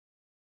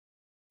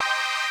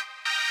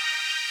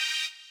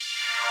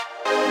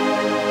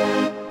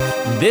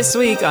This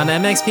week on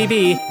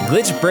MXPB,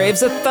 Glitch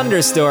braves a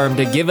thunderstorm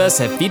to give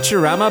us a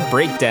Futurama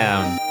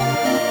breakdown.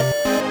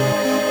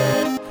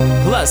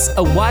 Plus,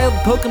 a wild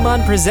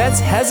Pokemon Presents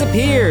has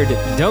appeared.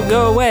 Don't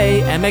go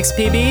away,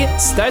 MXPB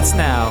starts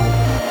now.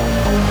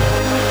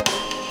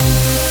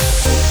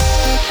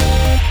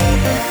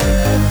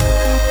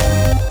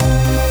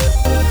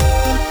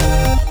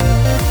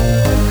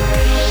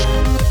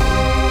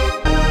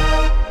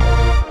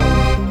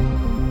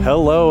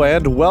 Hello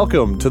and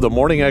welcome to the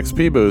Morning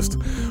XP Boost.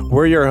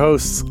 We're your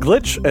hosts,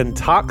 Glitch and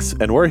Tox,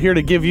 and we're here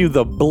to give you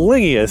the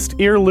blingiest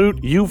ear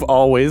loot you've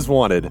always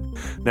wanted.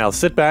 Now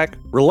sit back,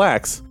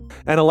 relax,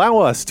 and allow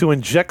us to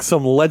inject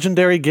some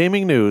legendary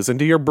gaming news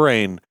into your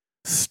brain,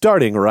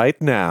 starting right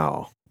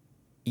now.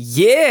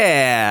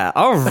 Yeah!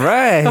 All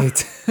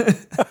right.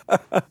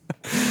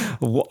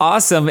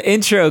 Awesome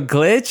intro,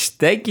 Glitch.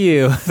 Thank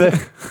you.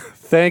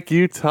 Thank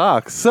you,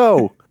 Tox.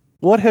 So,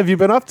 what have you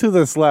been up to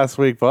this last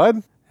week,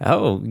 bud?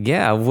 Oh,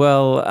 yeah.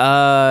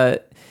 Well,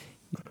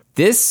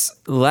 this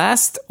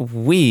last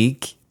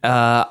week,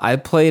 I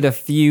played a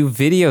few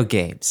video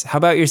games. How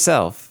about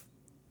yourself?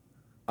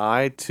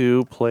 I,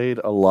 too, played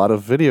a lot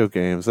of video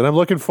games, and I'm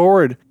looking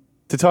forward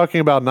to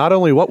talking about not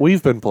only what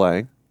we've been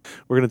playing,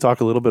 we're going to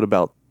talk a little bit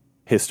about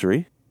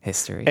history,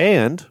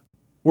 and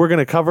we're going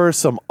to cover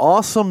some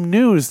awesome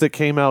news that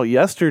came out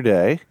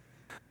yesterday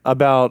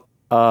about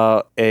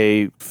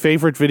a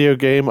favorite video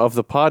game of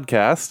the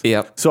podcast.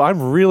 Yep. So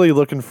I'm really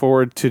looking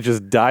forward to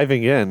just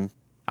diving in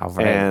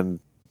and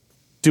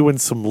doing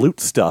some loot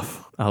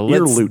stuff.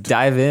 Let's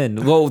dive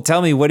in. Well,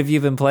 tell me, what have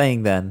you been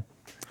playing then?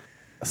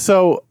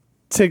 So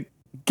to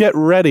get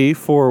ready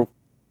for,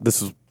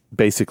 this is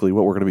basically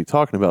what we're going to be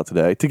talking about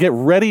today. To get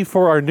ready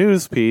for our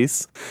news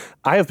piece,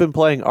 I have been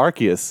playing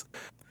Arceus.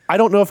 I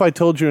don't know if I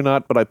told you or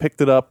not, but I picked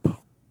it up,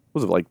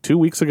 was it like 2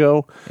 weeks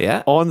ago?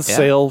 Yeah. On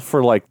sale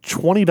for like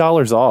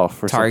 $20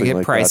 off or Target something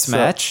like price that.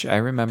 match, I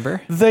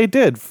remember. They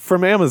did,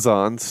 from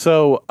Amazon.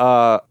 So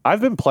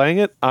I've been playing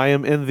it. I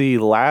am in the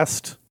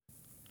last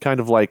kind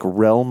of like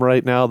realm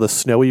right now, the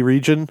snowy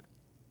region.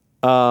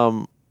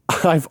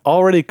 I've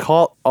already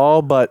caught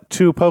all but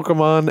 2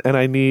 Pokemon, and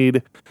I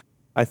need,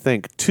 I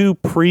think, 2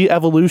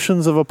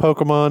 pre-evolutions of a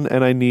Pokemon,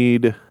 and I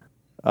need, 2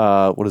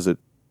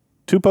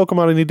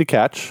 Pokemon I need to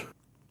catch,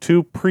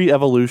 2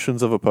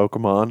 pre-evolutions of a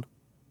Pokemon,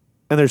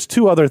 and there's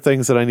 2 other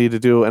things that I need to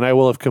do, and I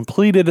will have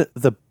completed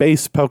the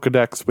base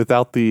Pokedex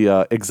without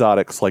the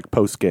exotics, like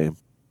post-game.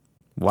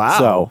 Wow.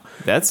 So,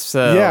 that's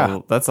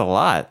a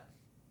lot.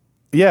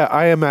 Yeah,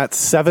 I am at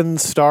 7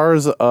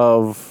 stars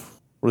of,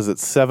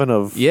 7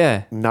 of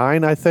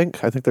 9, I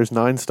think. I think there's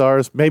 9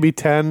 stars. Maybe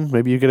 10.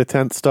 Maybe you get a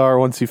 10th star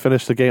once you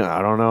finish the game.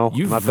 I don't know.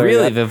 You've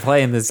really been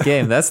playing this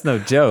game. That's no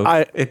joke.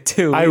 In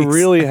 2 weeks. I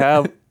really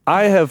have.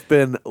 I have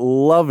been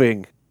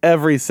loving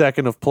every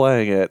second of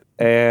playing it.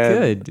 And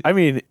good. I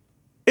mean,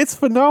 it's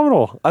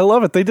phenomenal. I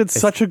love it. They did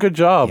such a good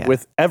job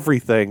with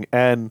everything.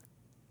 And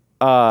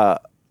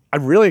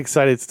I'm really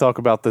excited to talk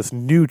about this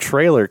new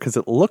trailer because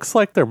it looks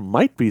like there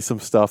might be some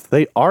stuff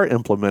they are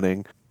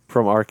implementing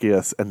from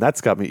Arceus, and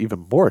that's got me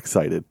even more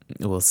excited.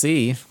 We'll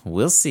see.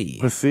 Let's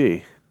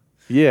see.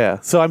 Yeah.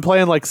 So I'm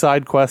playing like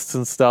side quests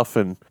and stuff,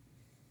 and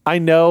I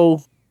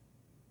know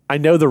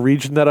the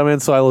region that I'm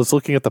in, so I was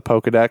looking at the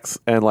Pokedex,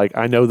 and like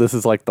I know this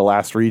is like the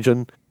last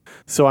region.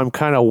 So I'm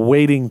kind of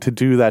waiting to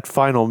do that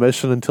final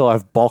mission until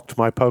I've bulked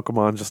my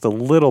Pokemon just a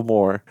little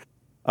more.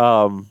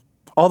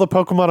 All the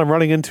Pokemon I'm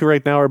running into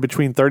right now are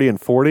between 30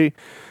 and 40,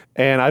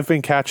 and I've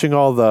been catching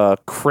all the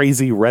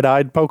crazy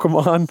red-eyed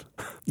Pokemon.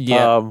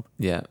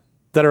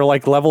 That are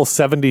like level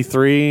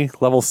 73,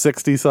 level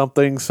 60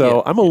 something.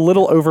 So I'm a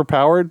little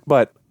overpowered,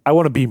 but I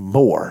want to be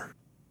more,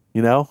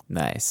 you know?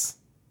 Nice.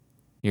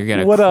 You're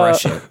going to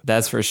crush it.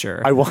 That's for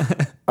sure.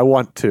 I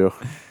want to.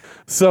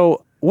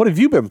 So what have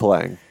you been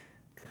playing?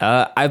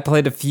 I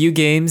played a few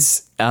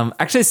games.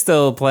 Actually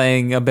still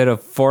playing a bit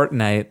of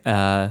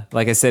Fortnite.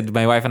 Like I said,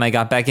 my wife and I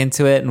got back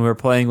into it, and we were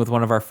playing with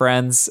one of our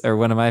friends, or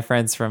one of my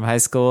friends from high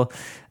school.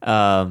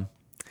 And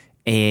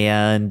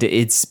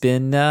it's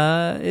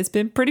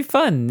been pretty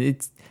fun.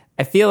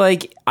 I feel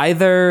like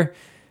either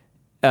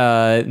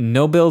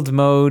no build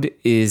mode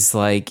is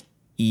like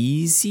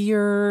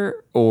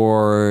easier,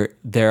 or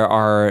there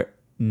are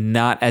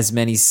not as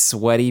many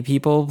sweaty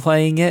people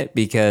playing it,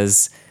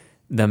 because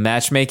the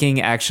matchmaking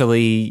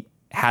actually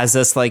has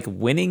us like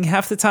winning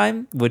half the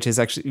time, which is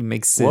actually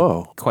makes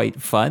it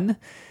quite fun.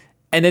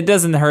 And it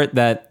doesn't hurt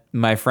that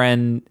my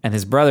friend and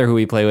his brother, who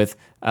we play with,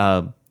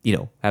 have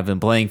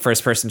been playing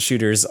first-person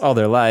shooters all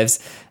their lives,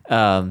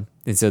 and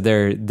so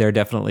they're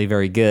definitely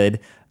very good.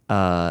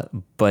 But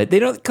they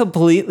don't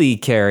completely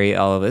carry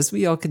all of us.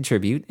 We all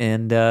contribute,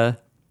 and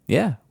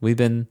we've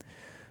been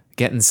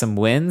getting some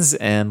wins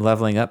and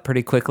leveling up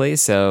pretty quickly.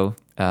 So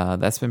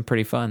that's been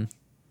pretty fun.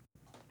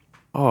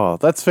 Oh,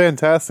 that's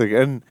fantastic,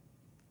 and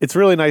it's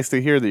really nice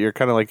to hear that you're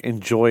kind of like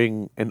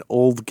enjoying an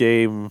old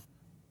game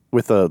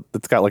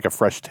that's got like a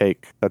fresh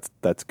take.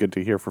 That's good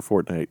to hear for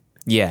Fortnite.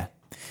 Yeah.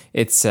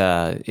 It's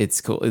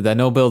cool. The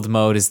no build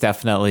mode is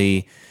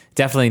definitely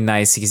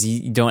nice, because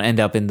you don't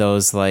end up in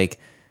those like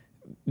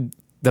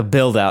the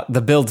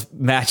build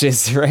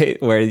matches,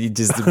 right? Where you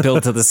just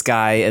build to the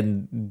sky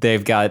and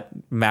they've got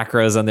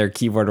macros on their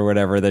keyboard or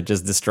whatever that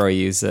just destroy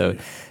you. So,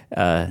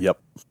 Yep.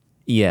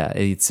 yeah,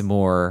 it's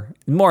more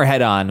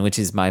head on, which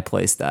is my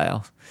play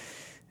style.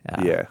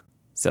 Yeah.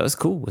 So it's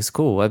cool. It's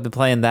cool. I've been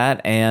playing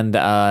that, and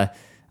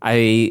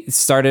I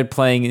started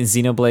playing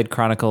Xenoblade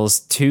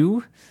Chronicles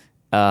 2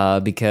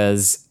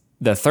 because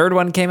the third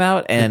one came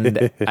out,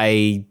 and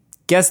I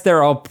guess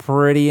they're all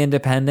pretty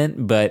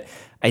independent, but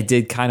I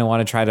did kind of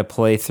want to try to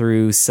play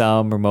through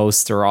some or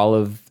most or all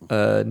of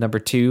number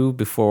 2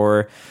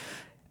 before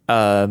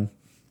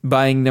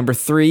buying number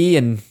 3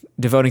 and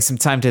devoting some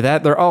time to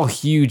that. They're all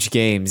huge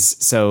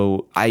games,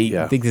 so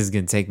I think this is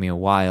going to take me a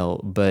while,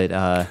 but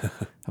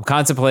I'm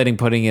contemplating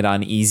putting it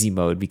on easy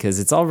mode because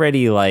it's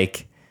already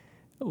like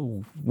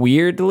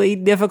weirdly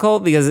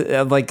difficult because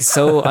like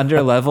so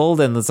underleveled,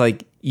 and it's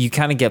like you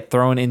kind of get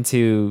thrown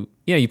into,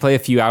 you know, you play a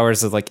few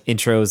hours of like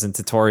intros and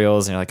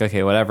tutorials and you're like,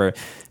 okay, whatever.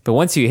 But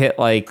once you hit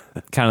like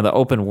kind of the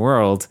open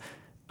world,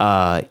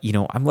 you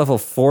know, I'm level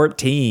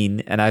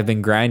 14 and I've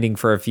been grinding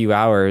for a few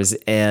hours,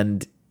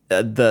 and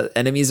the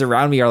enemies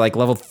around me are like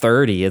level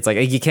 30. It's like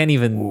I can't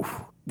even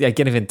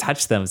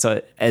touch them.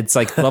 So it's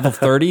like level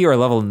 30 or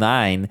level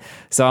 9.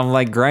 So I'm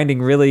like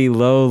grinding really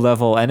low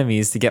level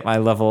enemies to get my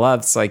level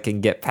up so I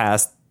can get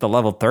past the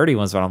level 30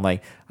 ones. But I'm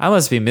like, I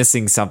must be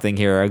missing something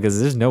here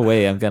because there's no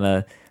way I'm going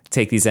to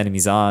take these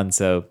enemies on.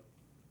 So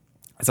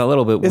it's a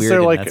little bit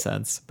weird in that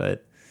sense.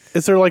 But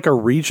is there like a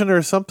region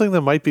or something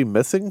that might be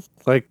missing?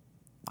 Like,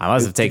 I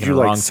must have taken a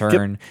wrong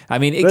turn. I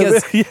mean,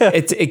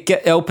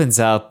 it opens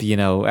up, you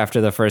know,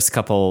 after the first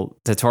couple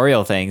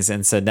tutorial things.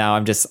 And so now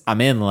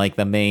I'm in like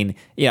the main,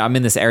 I'm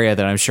in this area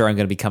that I'm sure I'm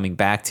going to be coming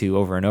back to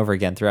over and over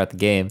again throughout the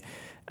game.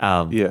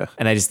 And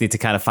I just need to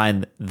kind of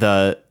find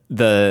the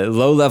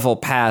low level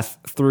path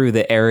through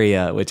the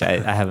area, which I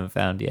haven't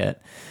found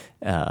yet.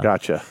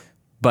 Gotcha.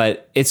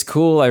 But it's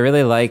cool. I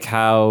really like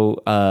how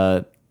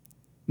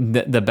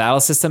the battle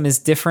system is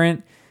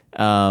different.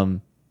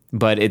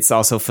 But it's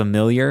also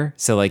familiar.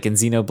 So like in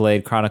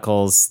Xenoblade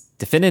Chronicles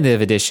Definitive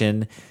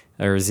Edition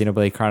or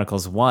Xenoblade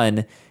Chronicles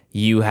 1,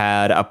 you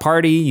had a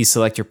party, you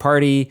select your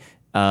party.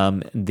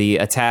 The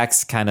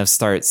attacks kind of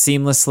start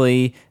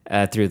seamlessly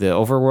through the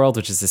overworld,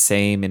 which is the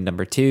same in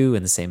number 2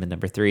 and the same in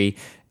number 3.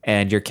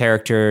 And your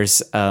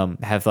characters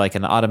have like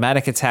an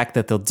automatic attack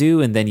that they'll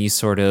do, and then you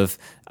sort of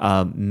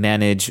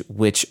manage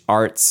which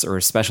arts or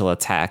special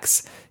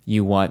attacks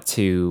you want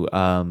to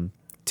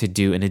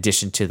do in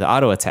addition to the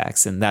auto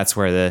attacks. And that's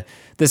where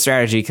the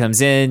strategy comes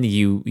in.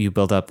 You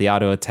build up the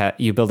auto attack,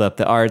 you build up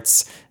the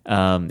arts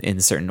in a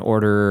certain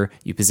order,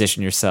 you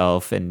position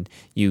yourself, and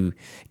you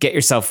get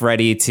yourself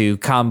ready to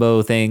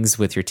combo things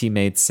with your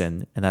teammates,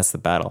 and that's the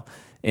battle.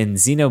 In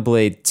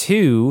Xenoblade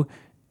 2,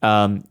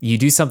 you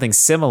do something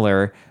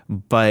similar,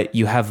 but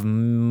you have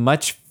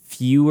much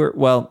fewer,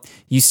 well,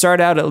 you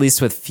start out at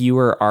least with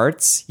fewer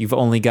arts. You've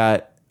only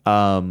got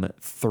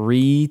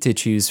 3 to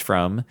choose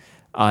from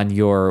on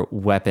your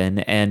weapon,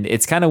 and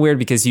it's kind of weird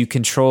because you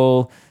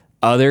control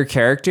other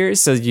characters.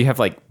 So you have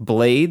like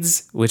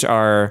blades, which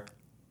are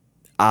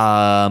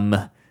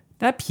not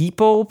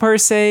people per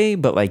se,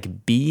 but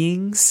like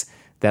beings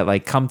that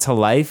like come to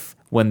life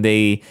when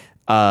they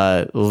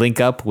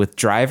link up with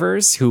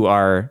drivers who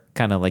are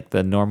kind of like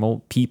the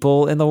normal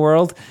people in the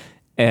world.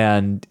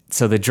 And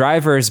so the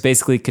drivers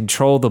basically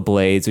control the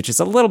blades, which is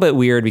a little bit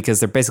weird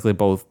because they're basically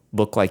both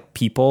look like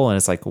people, and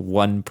it's like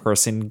one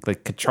person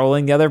like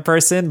controlling the other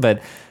person,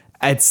 but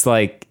it's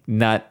like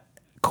not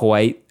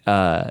quite,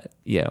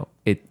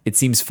 it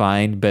seems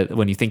fine. But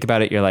when you think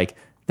about it, you're like,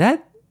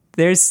 that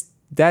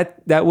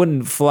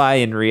wouldn't fly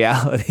in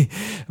reality.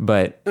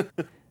 But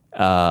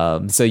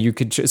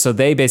so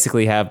they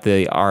basically have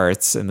the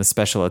arts and the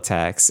special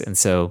attacks, and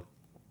so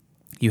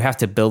you have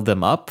to build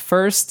them up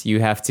first. You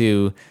have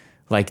to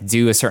like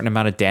do a certain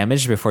amount of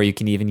damage before you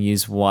can even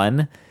use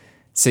one.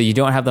 So you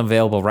don't have them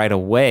available right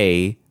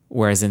away.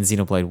 Whereas in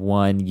Xenoblade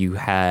 1,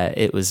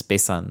 it was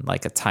based on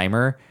like a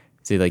timer.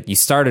 So like you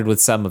started with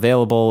some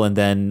available, and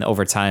then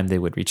over time they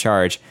would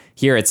recharge.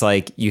 Here it's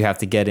like you have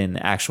to get in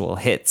actual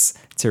hits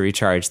to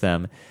recharge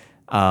them.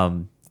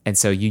 And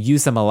so you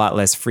use them a lot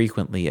less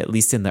frequently, at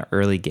least in the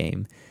early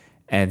game.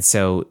 And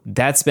so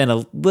that's been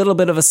a little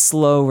bit of a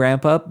slow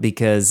ramp up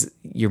because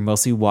you're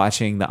mostly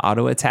watching the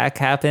auto attack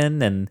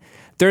happen. And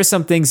there are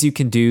some things you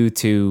can do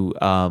to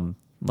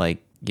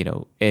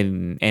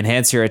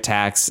enhance your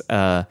attacks,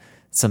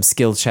 some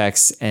skill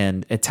checks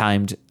and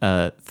timed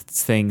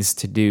things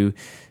to do.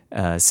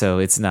 So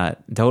it's not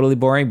totally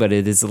boring, but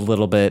it is a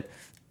little bit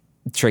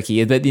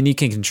tricky. But then you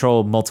can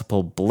control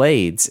multiple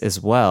blades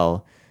as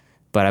well.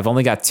 But I've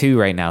only got 2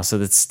 right now, so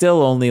that's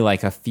still only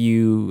like a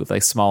few,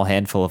 like small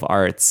handful of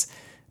arts.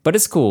 But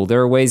it's cool.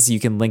 There are ways you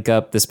can link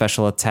up the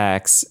special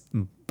attacks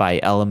by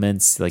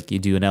elements. Like you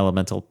do an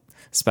elemental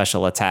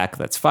special attack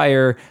that's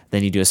fire,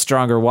 then you do a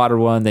stronger water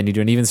one, then you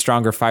do an even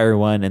stronger fire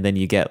one, and then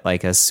you get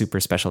like a super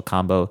special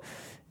combo.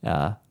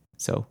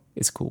 So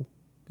it's cool.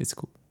 It's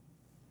cool.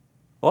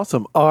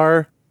 Awesome.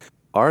 Are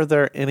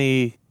there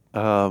any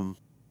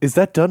is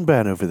that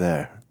Dunban over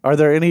there? Are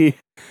there any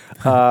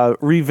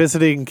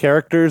revisiting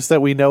characters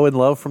that we know and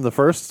love from the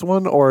first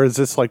one, or is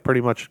this like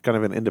pretty much kind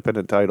of an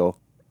independent title?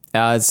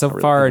 So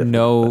far,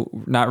 no,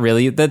 not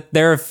really. That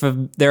there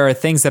are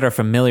things that are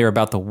familiar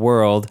about the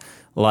world,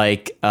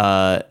 like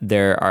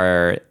there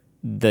are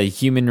the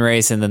human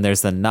race, and then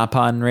there's the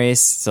Nappan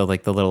race. So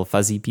like the little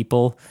fuzzy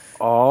people.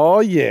 Oh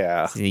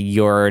yeah.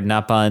 Your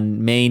Nappan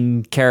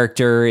main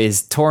character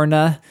is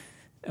Torna,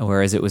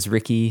 whereas it was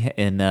Ricky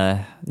in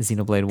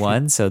Xenoblade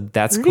 1. So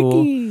that's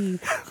cool.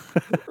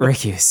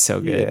 Ricky is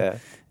so good. Yeah.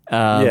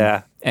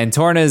 Yeah. And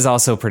Torna is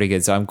also pretty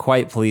good. So I'm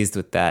quite pleased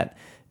with that.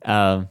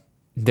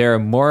 There are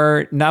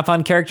more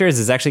Nappan characters.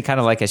 There's actually kind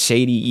of like a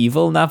shady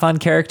evil Nappan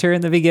character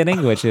in the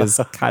beginning, which is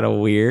kind of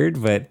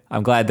weird, but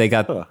I'm glad they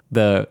got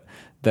the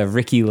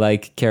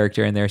Ricky-like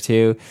character in there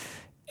too.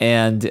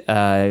 And,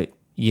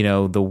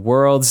 the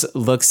worlds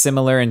look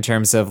similar in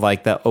terms of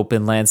like the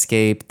open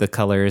landscape, the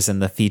colors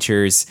and the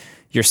features.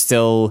 You're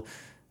still,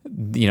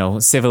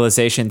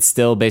 civilization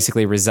still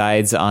basically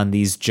resides on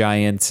these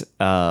giant,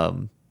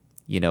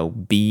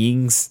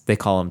 beings. They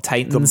call them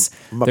Titans.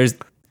 There's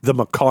the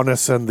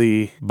Mechonis and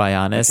the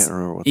Bionis. I can't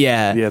remember what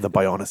the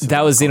Bionis.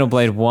 That was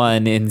Xenoblade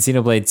 1. In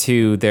Xenoblade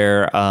 2,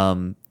 they're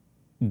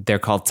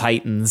called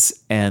Titans,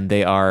 and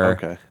they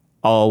are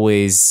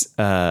always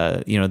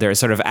they're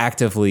sort of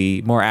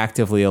more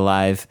actively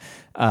alive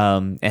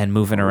and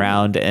moving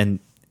around, and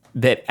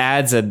that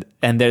adds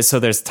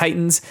there's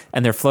Titans,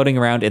 and they're floating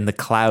around in the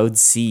cloud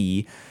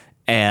sea,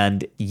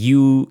 and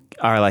you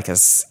are like a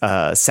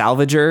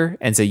salvager,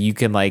 and so you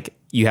can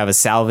you have a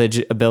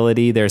salvage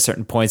ability. There are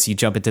certain points you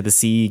jump into the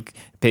sea,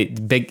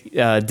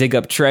 dig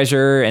up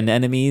treasure and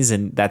enemies,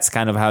 and that's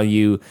kind of how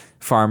you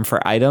farm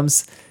for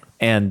items.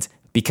 And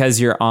because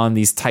you're on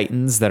these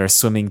Titans that are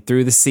swimming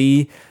through the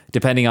sea,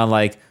 depending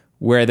on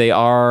where they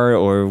are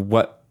or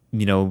what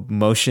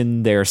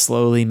motion they're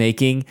slowly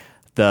making,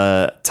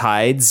 the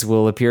tides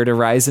will appear to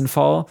rise and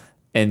fall,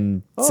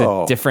 and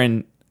so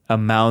different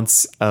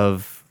amounts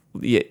of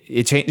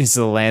it changes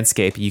the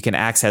landscape. You can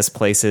access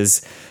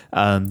places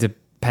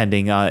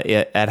depending on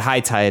at high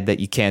tide that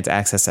you can't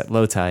access at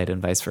low tide,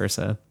 and vice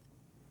versa.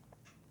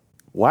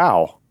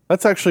 Wow,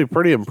 that's actually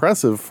pretty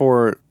impressive.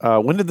 For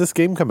when did this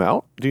game come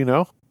out? Do you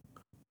know?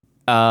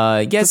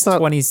 Yes,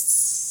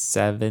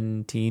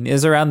 2017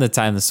 is around the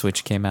time the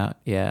Switch came out.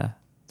 Yeah,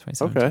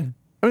 2017. Okay,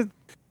 I mean,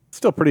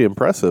 still pretty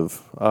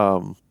impressive.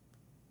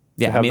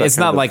 Yeah, I mean, it's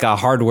not like a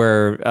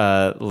hardware,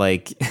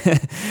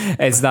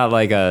 it's not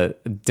like a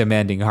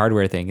demanding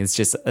hardware thing.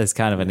 It's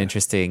kind of an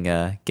interesting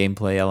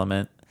gameplay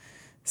element.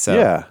 So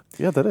yeah,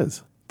 that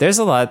is. There's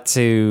a lot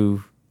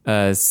to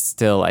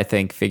still, I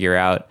think, figure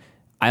out.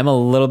 I'm a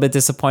little bit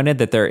disappointed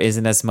that there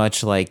isn't as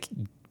much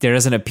there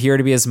doesn't appear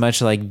to be as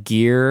much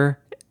gear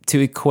to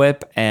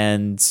equip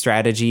and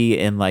strategy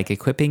in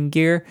equipping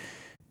gear.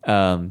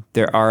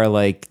 There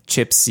are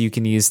chips you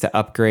can use to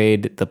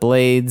upgrade the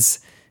blades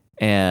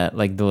and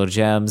the little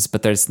gems,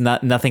 but there's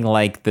nothing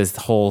like this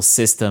whole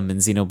system in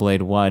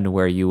Xenoblade 1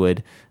 where you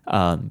would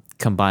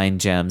combine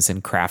gems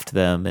and craft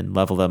them and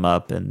level them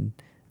up and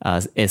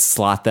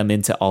slot them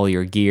into all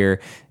your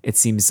gear. It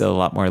seems a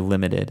lot more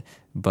limited,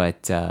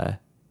 but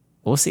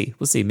we'll see.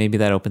 Maybe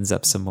that opens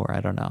up some more.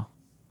 I don't know.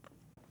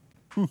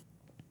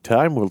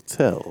 Time will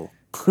tell.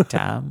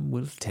 Time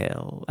will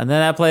tell. And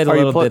then I played a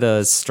little bit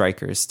of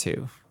Strikers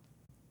too.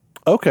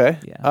 Okay.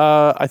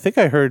 Yeah. I think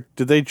I heard,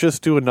 did they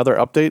just do another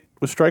update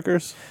with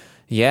Strikers?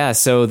 Yeah,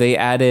 so they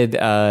added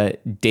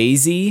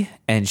Daisy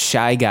and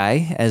Shy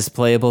Guy as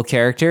playable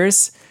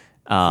characters.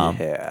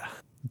 Yeah.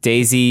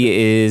 Daisy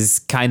is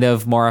kind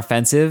of more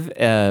offensive,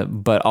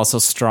 but also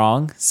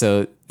strong.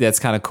 So that's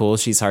kind of cool.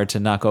 She's hard to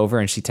knock over,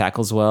 and she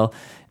tackles well,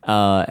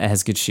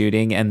 has good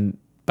shooting. And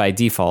by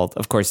default,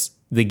 of course,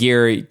 the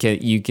gear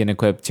you can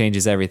equip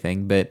changes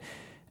everything. But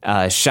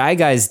Shy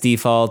Guy's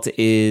default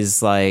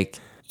is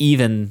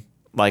even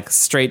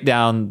straight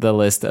down the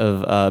list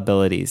of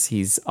abilities.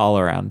 He's all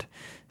around.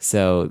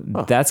 So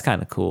that's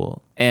kind of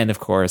cool. And of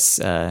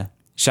course,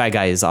 Shy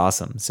Guy is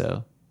awesome.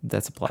 So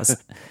that's a plus.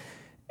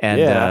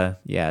 And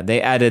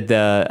they added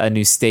a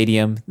new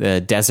stadium, the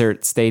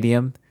Desert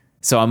Stadium.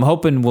 So I'm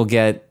hoping we'll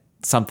get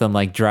something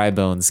like Dry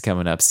Bones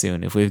coming up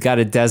soon. If we've got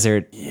a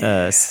desert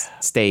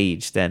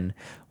stage, then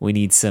we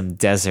need some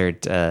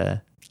desert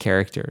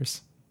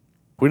characters.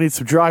 We need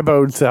some Dry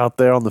Bones out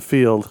there on the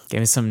field. Give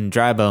me some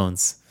Dry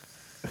Bones.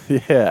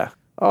 Yeah.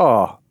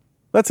 Oh,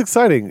 that's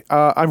exciting.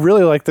 I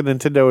really like that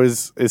Nintendo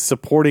is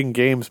supporting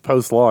games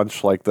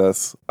post-launch like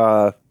this.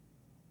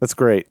 That's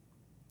great.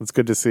 It's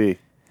good to see.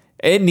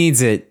 It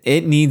needs it.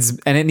 It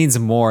needs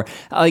more.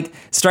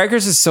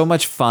 Strikers is so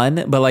much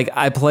fun, but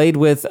I played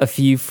with a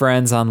few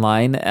friends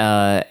online,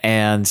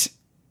 and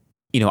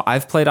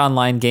I've played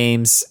online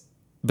games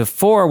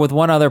before with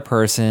one other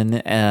person,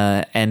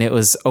 and it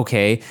was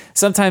okay.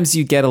 Sometimes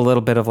you get a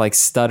little bit of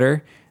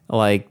stutter,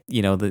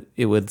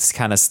 it would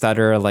kind of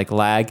stutter,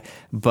 lag,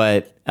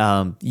 but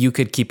you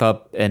could keep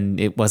up, and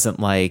it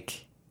wasn't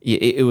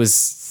it was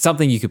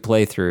something you could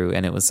play through,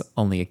 and it was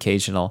only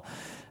occasional.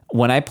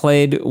 When I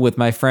played with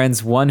my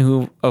friends, one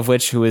who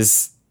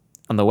was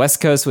on the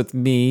West Coast with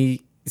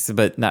me,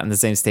 but not in the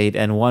same state,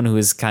 and one who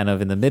is kind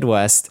of in the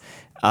Midwest,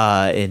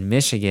 in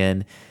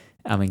Michigan.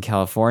 I'm in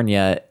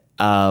California.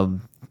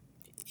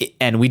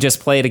 And we just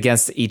played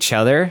against each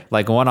other,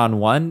 like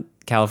 1-on-1,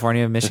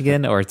 California and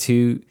Michigan, or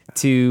two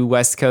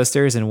West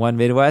Coasters and one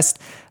Midwest.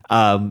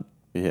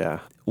 Yeah.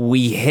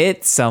 We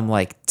hit some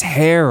like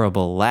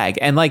terrible lag.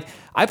 And like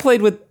I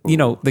played with,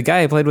 the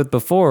guy I played with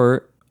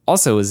before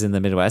also was in the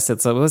Midwest.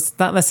 It's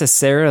not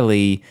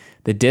necessarily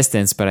the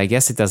distance, but I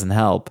guess it doesn't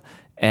help.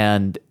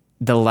 And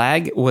the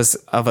lag was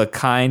of a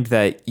kind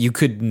that you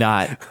could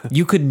not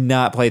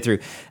play through.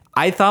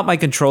 I thought my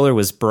controller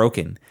was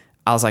broken.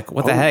 I was like,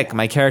 what the heck?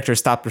 My character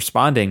stopped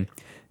responding.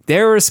 They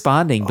were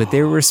responding, but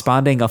they were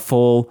responding a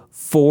full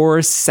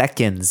 4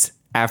 seconds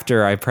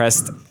after I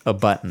pressed a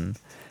button.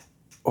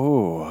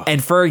 Oh.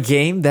 And for a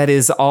game that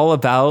is all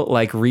about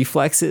like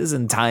reflexes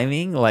and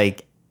timing,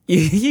 like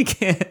you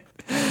can't.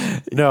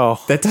 No.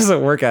 That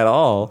doesn't work at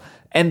all.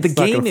 And the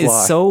game is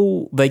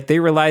so like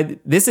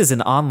this is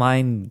an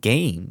online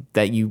game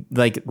that you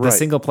like the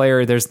single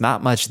player, there's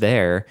not much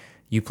there.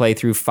 You play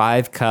through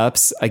 5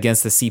 cups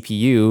against the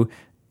CPU,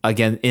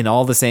 again in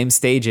all the same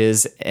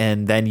stages,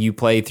 and then you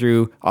play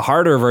through a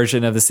harder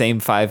version of the same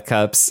 5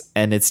 cups,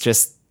 and it's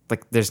just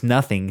like there's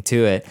nothing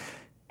to it,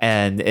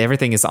 and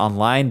everything is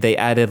online. They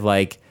added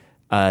like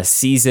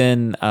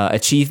season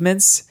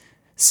achievements,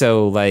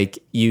 so like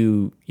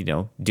you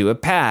do a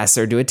pass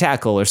or do a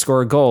tackle or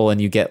score a goal and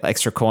you get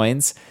extra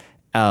coins.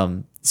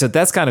 So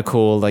that's kind of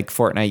cool. Like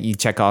Fortnite, you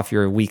check off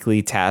your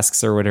weekly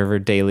tasks or whatever,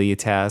 daily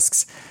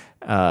tasks.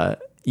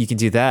 You can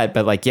do that,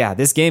 but like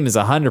this game is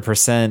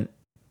 100%.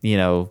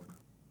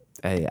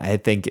 I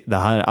think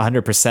the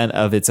 100%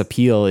 of its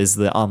appeal is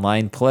the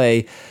online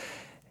play,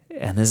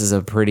 and this is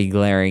a pretty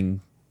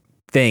glaring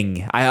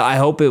thing. I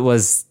hope it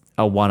was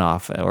a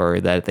one-off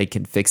or that they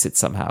can fix it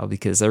somehow,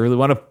 because I really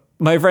want to.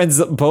 My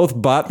friends both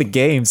bought the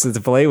game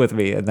to play with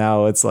me, and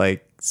now it's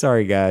like,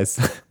 sorry guys.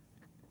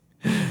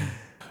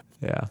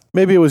 Yeah,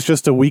 maybe it was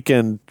just a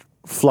weekend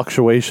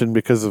fluctuation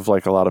because of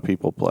like a lot of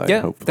people playing.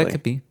 Yeah, hopefully. that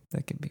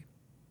could be.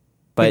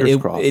 But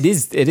it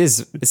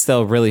is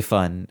still really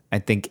fun. I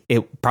think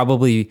it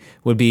probably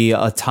would be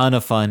a ton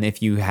of fun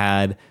if you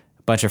had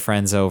a bunch of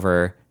friends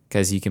over,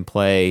 because you can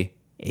play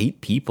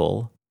 8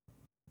 people,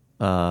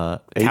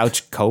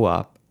 couch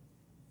co-op.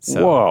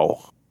 So,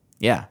 whoa.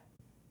 Yeah.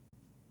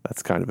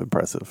 That's kind of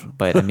impressive.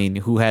 But I mean,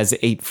 who has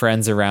 8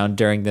 friends around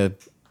during the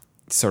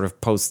sort of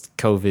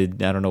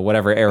post-COVID, I don't know,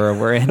 whatever era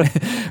we're in,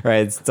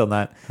 right? It's still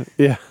not.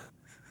 Yeah.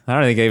 I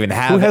don't think I even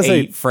have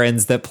 8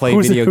 friends that play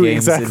video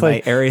games in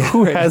my area.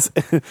 Who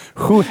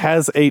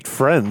has 8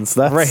 friends?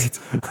 That's right.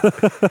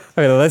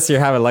 I mean, unless you're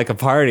having like a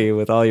party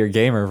with all your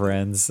gamer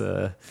friends.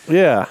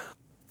 Yeah.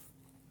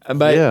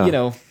 But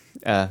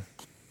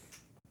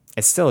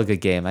it's still a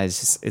good game.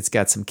 It's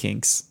got some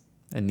kinks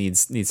and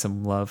needs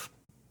some love.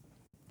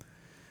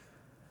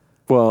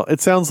 Well,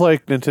 it sounds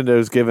like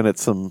Nintendo's giving it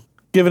some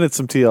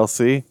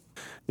TLC.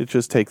 It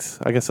just takes,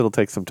 I guess it'll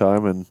take some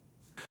time, and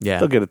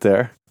they'll get it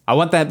there. I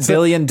want that $1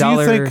 billion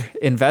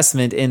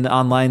investment in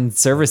online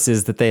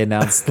services that they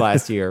announced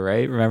last year,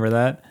 right? Remember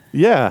that?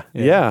 Yeah.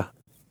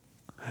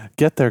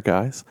 Get there,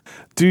 guys.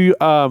 Do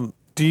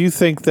you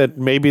think that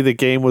maybe the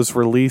game was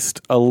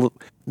released now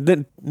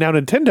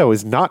Nintendo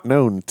is not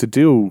known to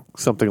do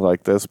something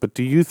like this, but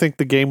do you think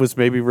the game was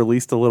maybe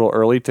released a little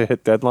early to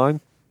hit deadline?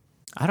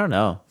 I don't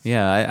know.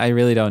 Yeah, I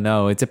really don't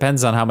know. It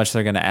depends on how much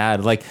they're going to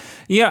add. Like,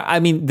 I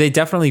mean, they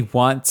definitely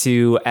want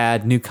to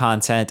add new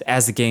content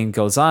as the game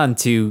goes on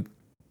to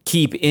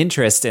keep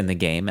interest in the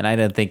game, and I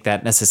don't think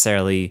that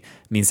necessarily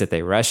means that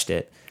they rushed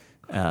it.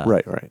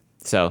 Right.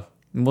 So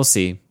we'll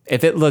see.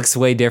 If it looks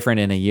way different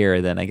in a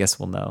year, then I guess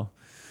we'll know.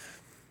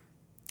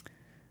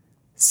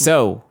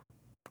 So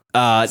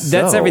that's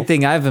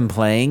everything I've been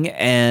playing,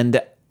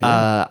 and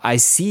I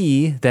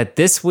see that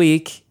this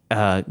week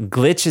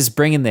Glitch is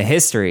bringing the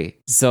history.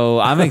 So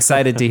I'm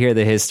excited to hear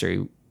the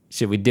history.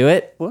 Should we do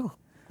it? Well,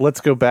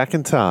 let's go back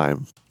in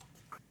time.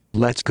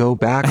 Let's go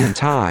back in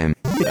time.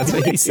 That's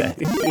what he said.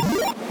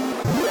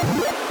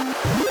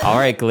 All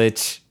right,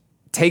 Glitch,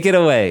 take it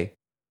away.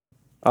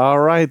 All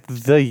right,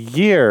 the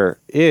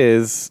year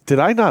is... Did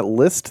I not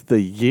list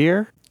the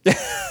year?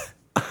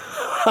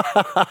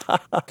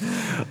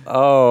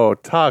 Oh,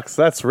 Tux,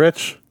 that's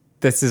rich.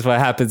 This is what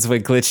happens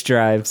when Glitch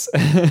drives.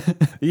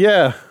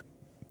 Yeah.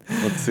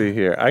 Let's see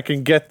here. I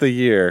can get the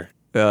year.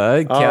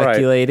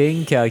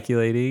 Calculating. Tell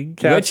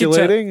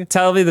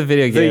me the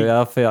video game.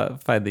 I'll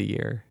find the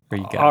year.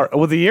 Where you got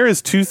well, the year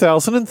is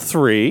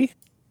 2003.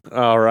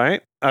 All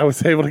right. I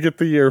was able to get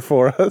the year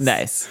for us.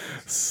 Nice.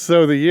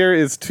 So the year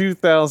is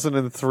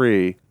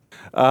 2003.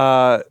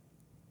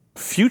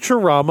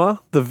 Futurama,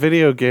 the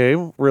video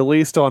game,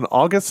 released on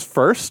August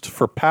 1st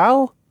for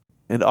PAL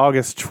and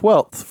August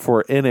 12th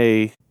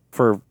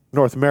for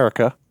North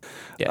America,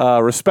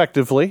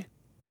 respectively.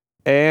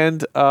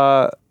 And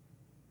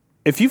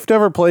if you've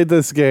never played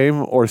this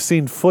game or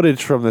seen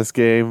footage from this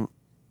game,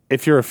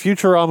 if you're a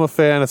Futurama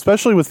fan,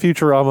 especially with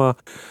Futurama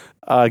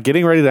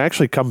getting ready to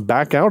actually come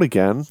back out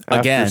again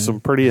after some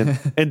pretty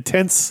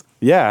intense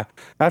Yeah,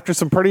 after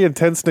some pretty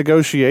intense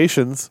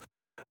negotiations,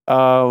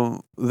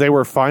 they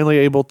were finally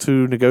able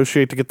to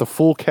negotiate to get the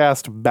full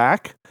cast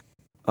back.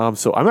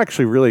 So I'm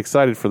actually really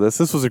excited for this.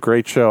 This was a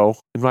great show,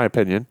 in my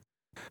opinion.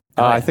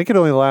 I think it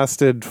only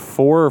lasted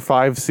 4 or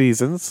 5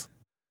 seasons.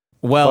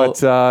 Well,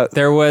 but,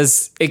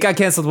 it got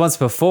canceled once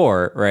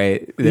before,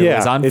 right? It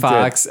was on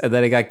Fox, and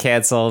then it got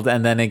canceled,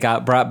 and then it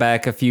got brought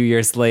back a few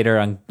years later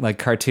on like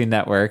Cartoon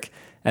Network,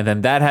 and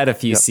then that had a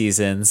few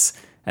seasons,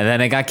 and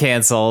then it got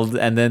canceled,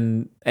 and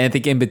then I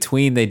think in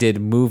between they did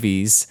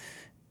movies,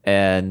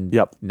 and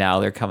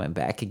now they're coming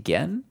back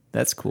again.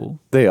 That's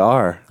cool. They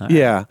are.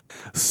 Yeah.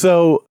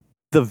 So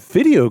the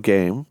video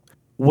game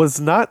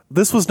was not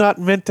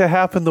meant to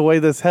happen the way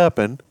this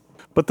happened,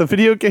 but the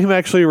video game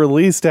actually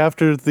released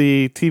after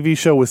the TV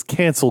show was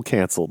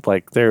canceled.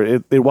 Like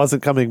it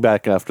wasn't coming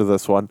back after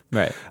this one.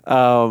 Right.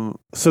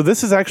 So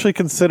this is actually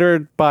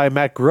considered by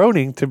Matt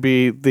Groening to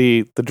be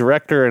the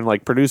director and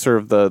like producer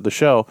of the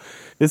show.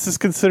 This is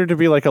considered to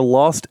be like a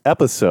lost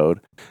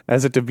episode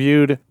as it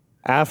debuted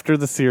after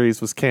the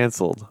series was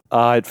canceled.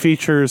 It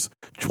features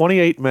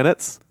 28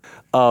 minutes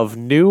of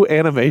new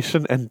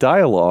animation and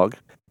dialogue,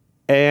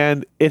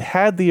 and it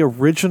had the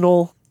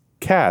original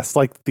cast,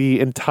 like the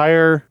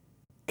entire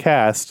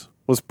cast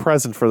was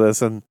present for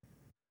this. And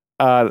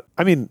I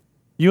mean,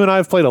 you and I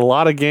have played a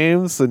lot of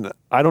games, and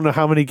I don't know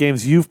how many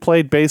games you've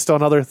played based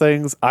on other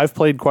things. I've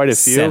played quite a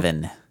few.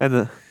 7.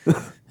 And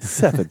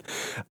 7.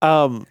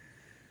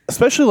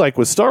 Especially like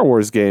with Star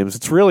Wars games,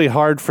 it's really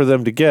hard for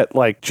them to get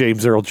like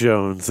James Earl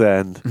Jones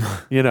and,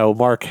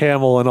 Mark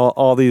Hamill and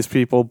all these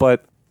people.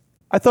 But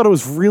I thought it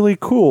was really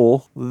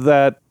cool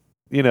that,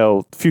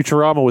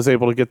 Futurama was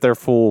able to get their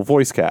full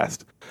voice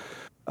cast.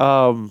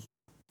 The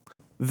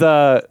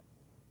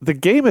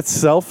game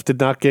itself did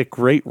not get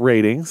great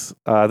ratings.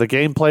 The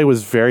gameplay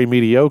was very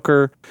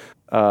mediocre.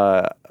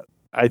 I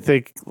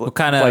think what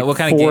kind of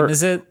game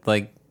is it?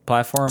 Like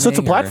platforming? So it's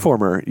a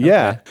platformer.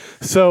 Yeah. Okay.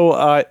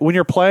 So when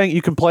you're playing,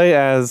 you can play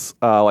as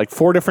like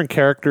 4 different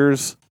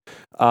characters: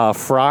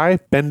 Fry,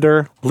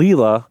 Bender,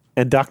 Leela,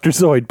 and Dr.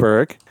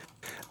 Zoidberg.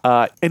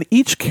 And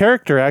each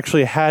character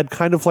actually had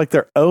kind of like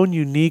their own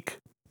unique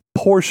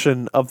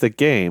portion of the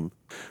game.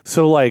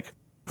 So like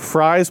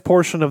Fry's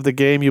portion of the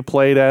game you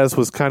played as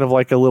was kind of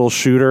like a little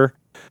shooter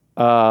 /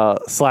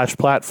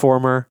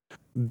 platformer.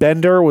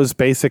 Bender was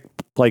basic,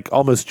 like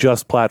almost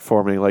just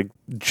platforming, like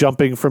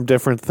jumping from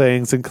different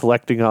things and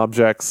collecting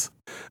objects.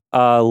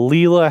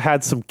 Leela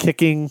had some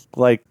kicking,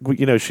 like,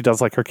 she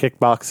does like her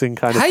kickboxing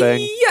kind of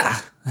thing.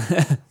 Yeah.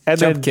 And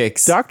jump then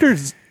kicks. Dr.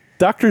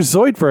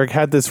 Zoidberg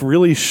had this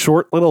really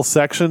short little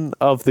section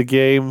of the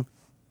game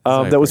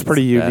that was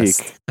pretty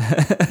unique.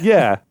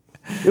 Yeah.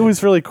 It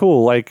was really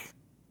cool. Like,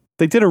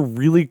 they did a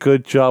really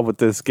good job with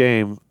this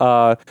game.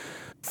 For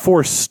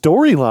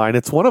storyline,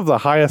 it's one of the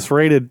highest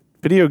rated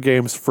video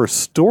games for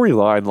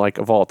storyline, like,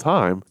 of all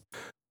time.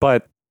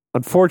 But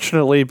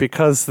unfortunately,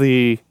 because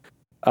the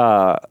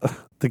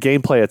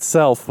gameplay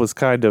itself was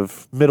kind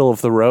of middle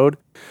of the road,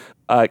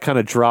 it kind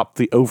of dropped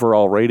the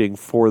overall rating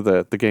for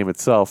the game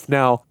itself.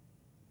 Now,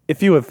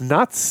 if you have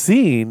not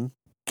seen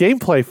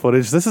gameplay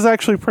footage, this is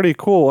actually pretty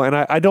cool, and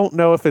I don't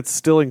know if it's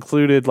still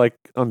included like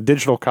on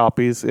digital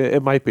copies.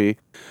 It might be.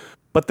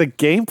 But the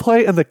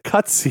gameplay and the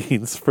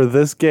cutscenes for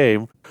this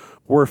game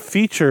were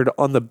featured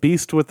on the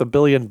Beast with a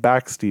Billion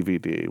Backs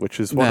DVD, which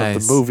is one of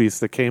the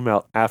movies that came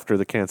out after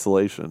the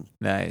cancellation.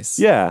 Nice.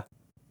 Yeah.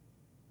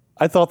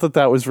 I thought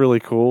that was really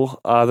cool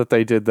that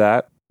they did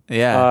that.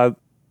 Yeah.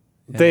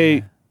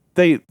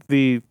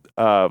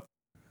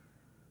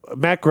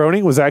 Matt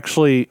Groening was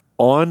actually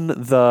on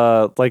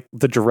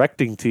the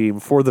directing team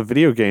for the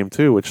video game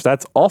too, which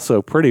that's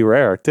also pretty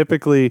rare.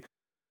 Typically,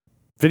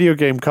 video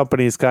game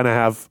companies kind of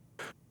have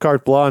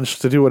carte blanche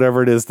to do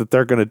whatever it is that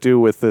they're going to do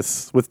with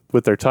this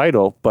with their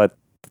title, but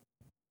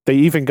they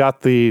even got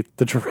the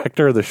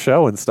director of the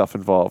show and stuff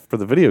involved for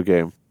the video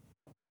game,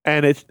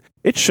 and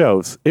it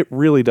shows. It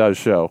really does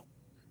show.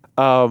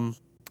 Some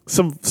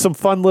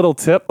fun little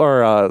tip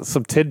or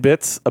some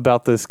tidbits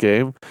about this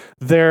game.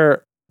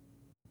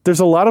 There's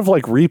a lot of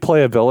like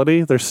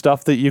replayability. There's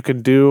stuff that you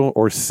can do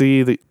or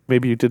see that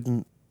maybe you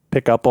didn't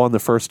pick up on the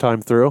first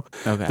time through.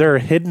 Okay. There are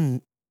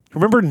hidden.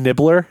 Remember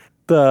Nibbler,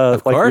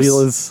 the like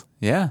Leela's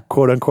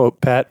quote unquote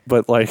pet,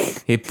 but like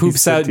he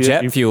poops out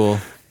jet fuel.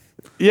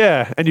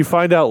 Yeah, and you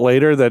find out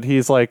later that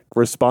he's like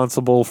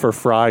responsible for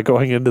Fry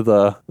going into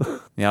the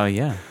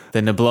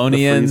the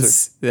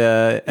Niblonians and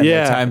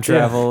the time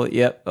travel. Yeah.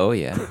 Yep. Oh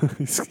yeah.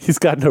 He's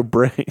got no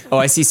brain. Oh,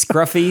 I see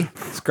Scruffy.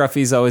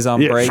 Scruffy's always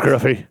on break.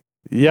 Scruffy.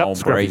 Yep,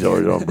 Scruffy's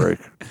always on break.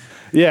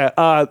 Yeah,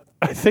 I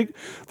think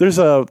there's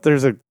a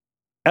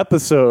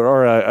episode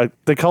or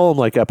they call them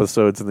like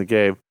episodes in the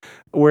game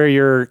where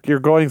you're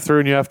going through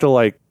and you have to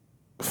like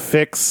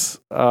fix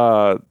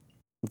the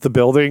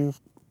building.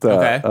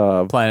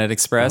 Planet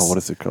Express. What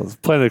is it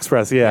called? Planet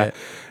Express. Yeah.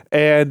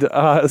 And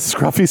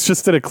Scruffy's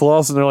just in a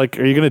clause, and they're like,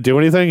 "Are you going to do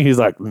anything?" He's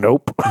like,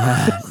 "Nope."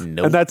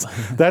 Nope. And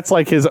that's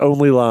like his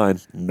only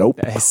line. Nope.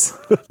 Nice.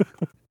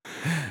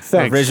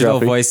 Thanks, original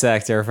Scruffy. voice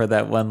actor for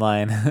that one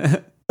line.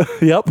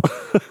 Yep.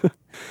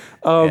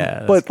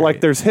 that's but like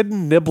great. there's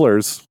hidden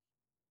nibblers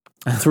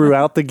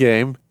throughout the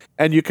game,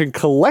 and you can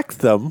collect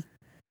them.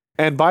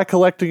 And by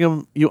collecting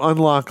them, you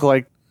unlock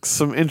like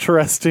some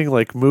interesting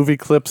like movie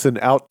clips and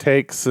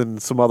outtakes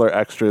and some other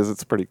extras.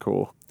 It's pretty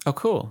cool. Oh,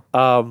 cool.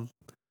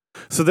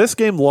 So this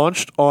game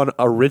launched on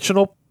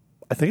original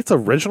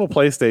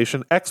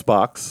PlayStation,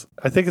 Xbox.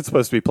 I think it's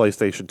supposed to be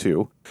PlayStation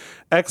 2,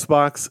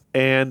 Xbox,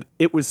 and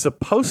it was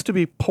supposed to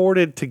be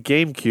ported to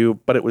GameCube,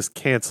 but it was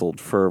canceled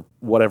for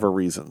whatever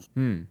reason.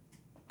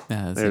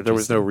 Yeah, that's There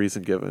was no interesting.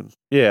 reason given.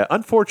 Yeah,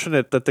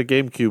 unfortunate that the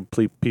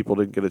GameCube people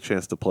didn't get a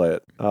chance to play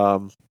it.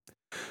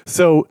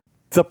 So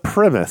the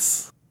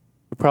premise,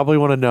 you probably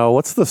want to know,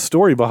 what's the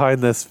story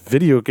behind this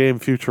video game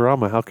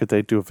Futurama? How could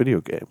they do a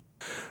video game?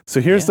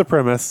 So here's the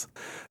premise.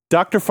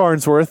 Dr.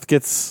 Farnsworth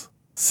gets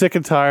sick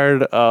and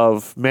tired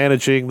of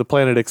managing the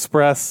Planet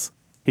Express.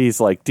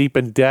 He's like deep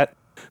in debt,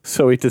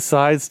 so he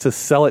decides to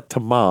sell it to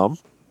Mom.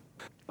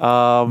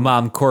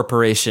 Mom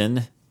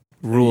Corporation,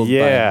 ruled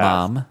by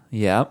Mom.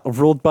 Yeah.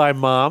 Ruled by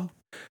Mom.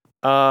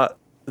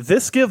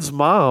 This gives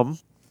Mom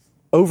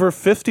over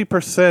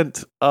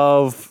 50%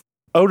 of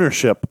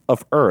ownership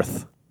of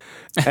Earth.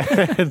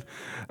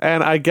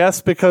 And I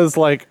guess because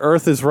like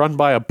Earth is run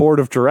by a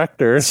board of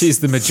directors, She's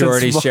the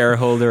majority since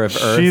shareholder of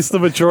Earth. She's the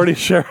majority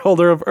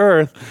shareholder of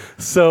Earth,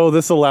 so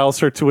this allows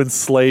her to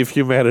enslave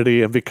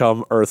humanity and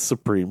become Earth's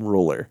supreme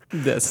ruler.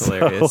 That's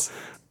hilarious.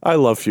 I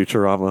love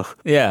Futurama.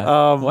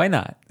 Yeah. Why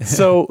not?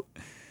 So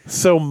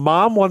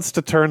Mom wants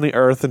to turn the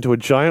Earth into a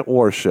giant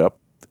warship,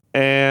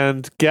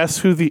 and guess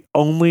who the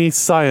only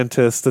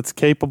scientist that's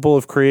capable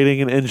of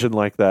creating an engine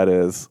like that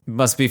is?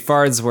 Must be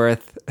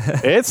Farnsworth.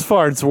 It's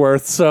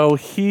Farnsworth. So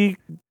he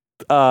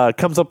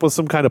comes up with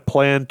some kind of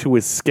plan to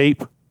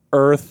escape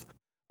Earth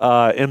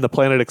in the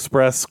Planet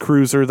Express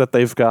cruiser that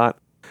they've got,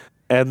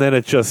 and then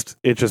it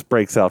just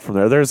breaks out from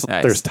there.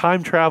 There's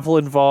time travel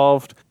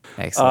involved.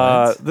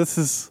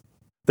 Excellent.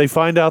 They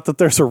find out that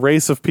there's a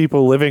race of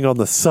people living on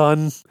the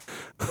sun.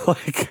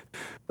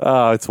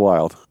 It's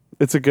wild.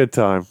 It's a good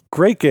time.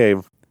 Great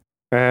game,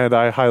 and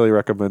I highly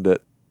recommend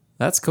it.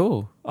 That's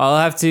cool. I'll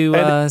have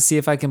to see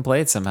if I can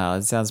play it somehow.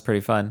 It sounds pretty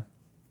fun.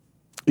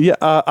 Yeah,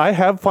 I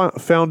have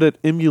found it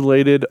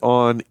emulated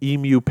on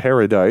Emu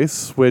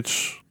Paradise,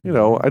 which,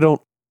 I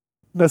don't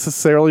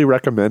necessarily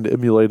recommend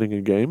emulating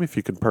a game if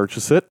you can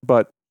purchase it,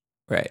 but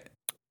Right.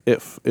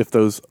 if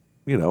those,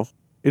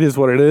 it is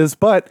what it is.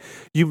 But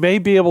you may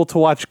be able to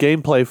watch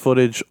gameplay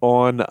footage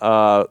on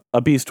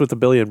A Beast with a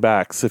Billion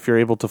Backs if you're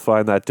able to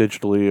find that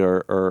digitally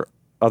or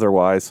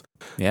otherwise.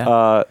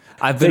 Yeah.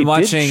 I've been they did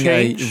watching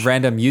a change-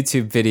 random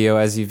YouTube video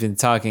as you've been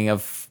talking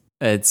of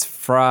it's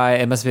Fry.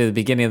 It must be the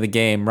beginning of the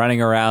game,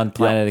 running around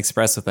Planet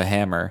Express with a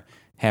hammer,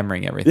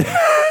 hammering everything.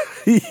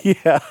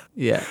 Yeah.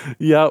 Yeah.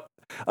 Yep.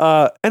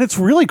 And it's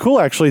really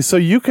cool, actually. So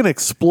you can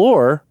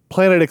explore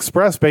Planet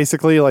Express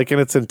basically like in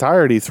its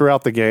entirety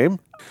throughout the game.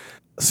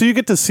 So you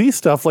get to see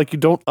stuff like you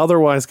don't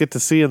otherwise get to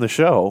see in the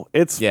show.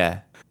 It's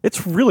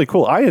really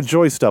cool. I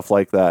enjoy stuff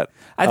like that.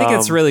 I think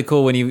it's really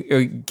cool when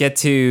you get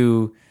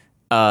to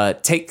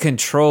take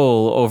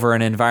control over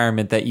an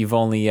environment that you've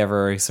only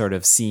ever sort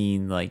of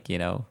seen, like,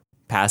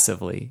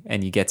 passively,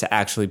 and you get to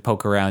actually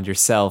poke around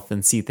yourself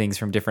and see things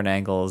from different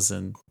angles.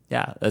 And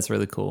yeah, that's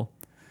really cool.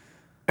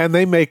 And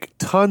they make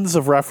tons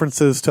of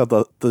references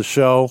to the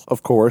show,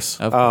 of course.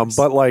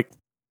 But like,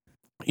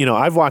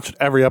 I've watched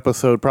every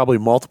episode probably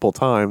multiple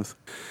times.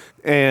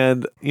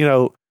 And,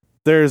 I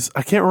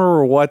can't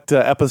remember what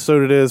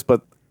episode it is,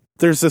 but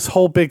there's this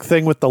whole big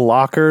thing with the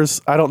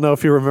lockers. I don't know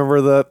if you remember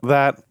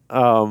that.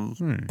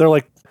 They're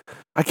like,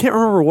 I can't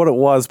remember what it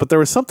was, but there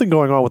was something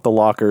going on with the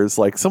lockers.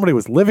 Like somebody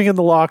was living in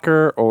the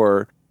locker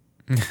or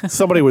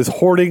somebody was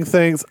hoarding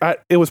things.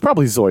 It was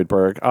probably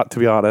Zoidberg, to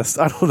be honest.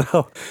 I don't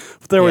know.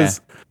 But there was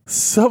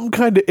some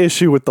kind of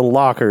issue with the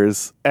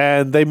lockers,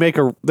 and they make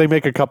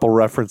a couple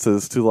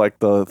references to like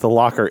the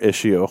locker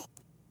issue.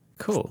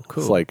 Cool.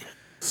 It's like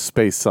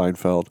Space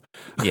Seinfeld.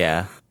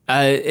 Yeah.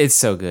 It's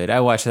so good. I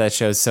watched that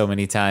show so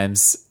many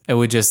times. It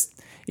would just,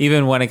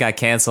 even when it got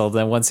canceled,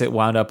 and once it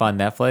wound up on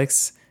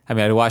Netflix,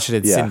 I'd watch it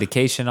in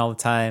syndication all the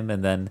time,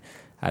 and then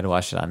I'd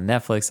watch it on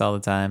Netflix all the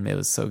time. It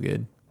was so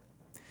good.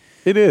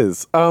 It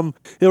is. It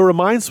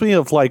reminds me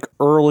of like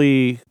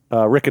early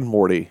Rick and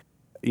Morty.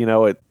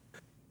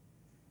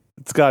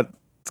 It's got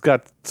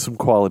some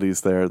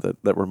qualities there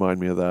that remind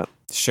me of that.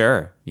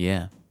 Sure.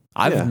 Yeah.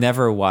 I've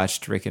never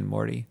watched Rick and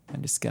Morty.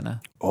 I'm just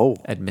gonna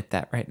admit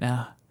that right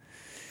now.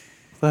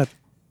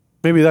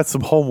 Maybe that's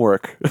some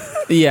homework.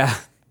 Yeah,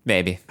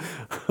 maybe.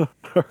 All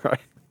right.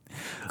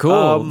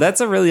 Cool.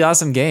 That's a really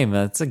awesome game.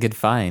 That's a good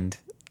find.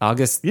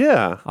 August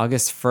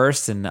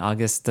 1st and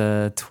August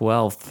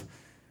 12th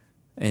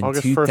in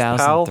August 1st,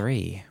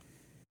 2003.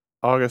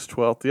 August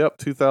 12th. Yep,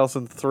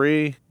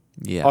 2003.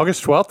 Yeah.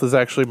 August 12th is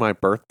actually my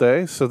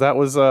birthday, so that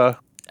was a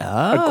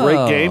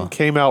great game.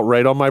 Came out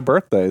right on my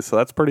birthday, so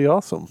that's pretty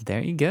awesome.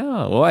 There you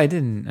go. Well, I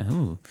didn't.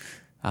 Ooh,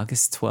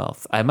 August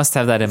 12th. I must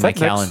have that in my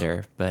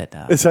calendar, but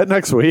is that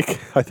next week?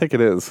 I think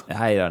it is.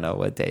 I don't know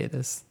what day it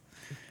is.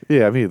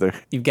 Yeah, me either.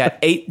 You've got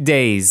 8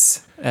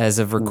 days as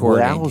of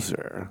recording.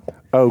 Wowzer.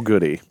 Oh,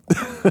 goody.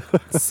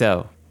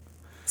 So,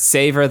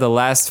 savor the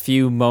last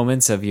few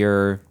moments of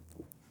your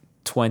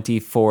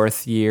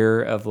 24th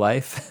year of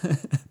life.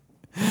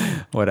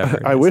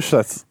 Whatever. I wish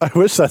that's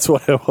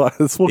what it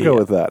was. We'll go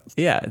with that.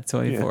 Yeah,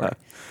 24.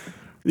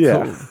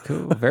 Yeah.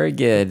 Cool. Very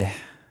good.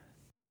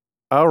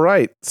 All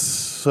right.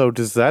 So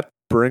does that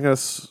bring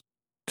us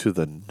to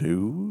the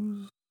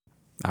news?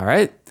 All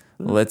right.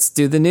 Let's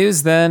do the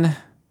news then.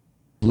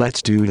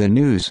 Let's do the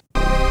news.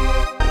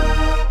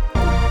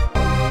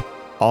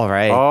 All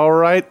right. All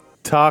right,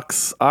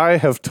 Tux. I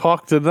have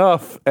talked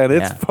enough, and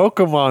it's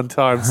Pokemon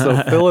time,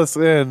 so fill us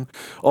in.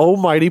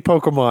 Almighty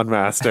Pokemon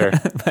Master.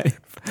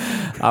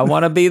 I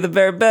want to be the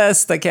very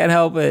best. I can't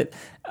help it.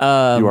 You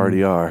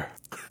already are.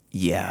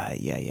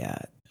 Yeah.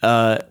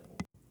 I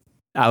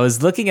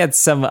was looking at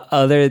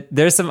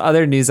there's some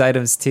other news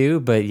items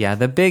too, but yeah,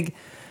 the big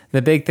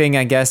thing,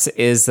 I guess,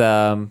 is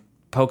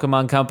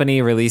Pokemon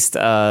Company released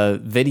a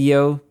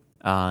video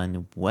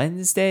on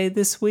Wednesday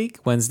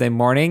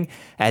morning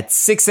at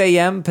 6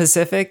 a.m.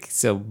 Pacific,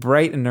 so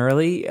bright and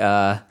early.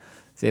 I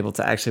was able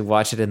to actually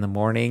watch it in the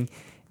morning,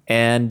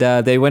 and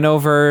they went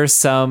over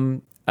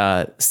some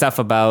stuff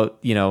about,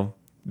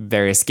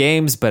 various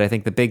games, but I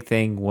think the big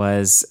thing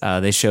was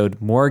they showed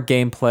more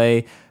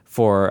gameplay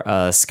for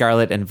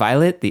Scarlet and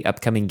Violet, the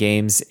upcoming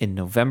games in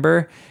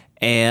November.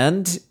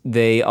 And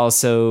they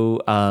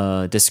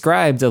also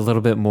described a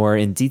little bit more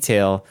in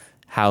detail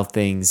how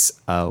things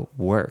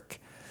work.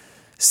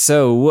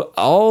 So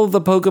all the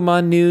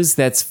Pokemon news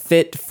that's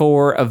fit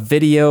for a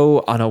video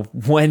on a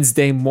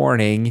Wednesday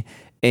morning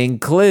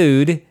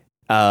include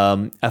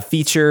a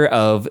feature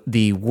of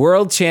the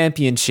World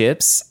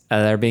Championships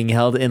that are being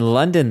held in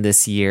London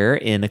this year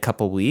in a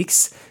couple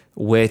weeks,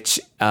 which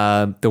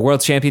the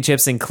World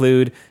Championships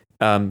include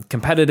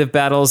competitive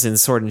battles in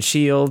Sword and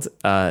Shield,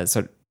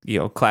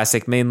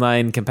 classic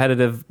mainline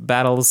competitive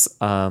battles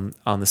on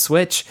the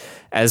Switch,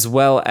 as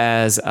well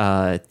as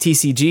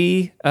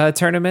TCG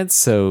tournaments,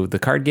 so the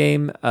card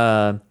game.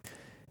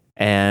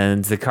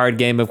 And the card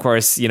game, of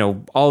course,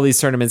 all these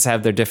tournaments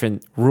have their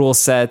different rule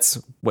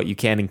sets, what you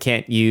can and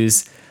can't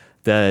use.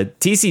 The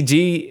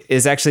TCG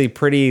is actually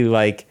pretty,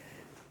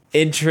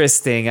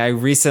 interesting. I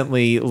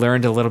recently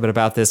learned a little bit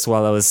about this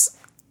while I was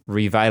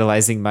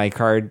revitalizing my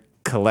card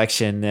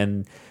collection,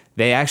 and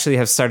they actually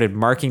have started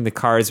marking the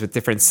cards with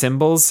different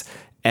symbols,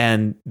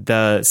 and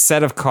the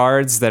set of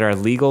cards that are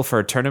legal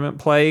for tournament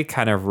play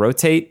kind of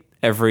rotate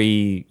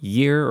every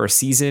year or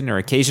season or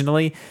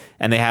occasionally,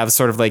 and they have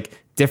sort of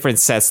different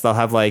sets. They'll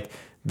have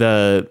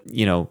the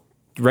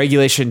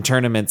regulation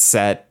tournament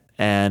set,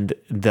 and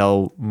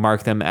they'll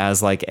mark them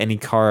as any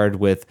card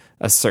with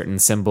a certain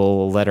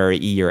symbol, letter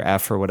E or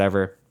F or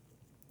whatever.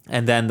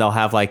 And then they'll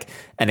have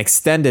an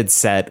extended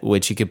set,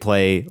 which you could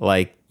play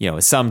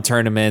some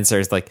tournaments.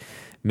 There's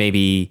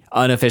maybe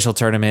unofficial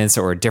tournaments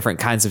or different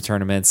kinds of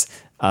tournaments.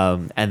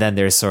 And then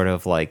there's sort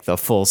of the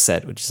full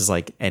set, which is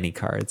any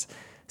cards.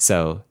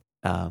 So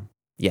a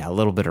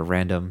little bit of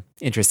random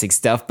interesting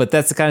stuff, but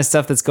that's the kind of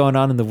stuff that's going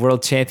on in the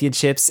World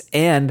Championships.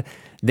 And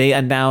they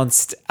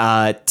announced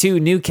 2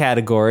 new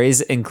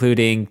categories,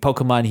 including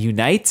Pokemon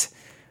Unite,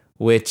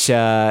 which you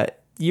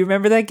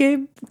remember that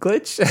game,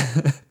 Glitch?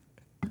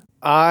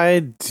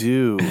 I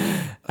do.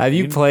 Have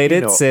you played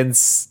it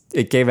since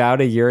it came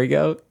out a year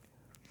ago?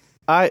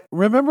 I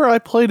remember I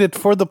played it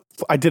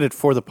I did it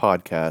for the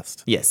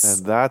podcast. Yes.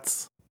 And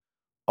that's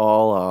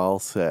all I'll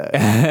say.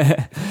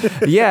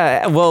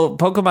 Yeah, well,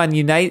 Pokemon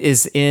Unite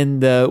is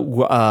in the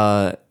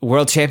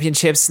World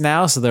Championships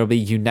now, so there'll be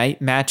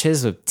Unite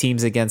matches with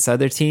teams against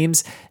other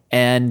teams.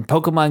 And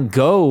Pokemon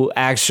Go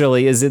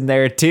actually is in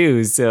there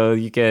too, so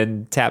you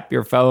can tap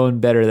your phone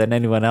better than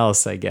anyone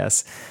else, I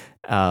guess.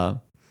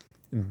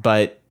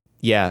 But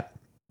yeah.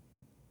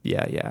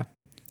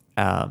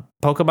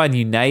 Pokemon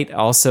Unite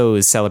also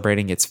is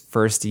celebrating its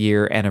first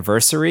year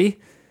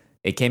anniversary.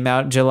 It came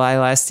out in July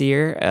last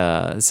year,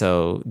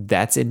 so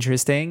that's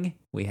interesting.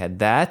 We had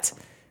that.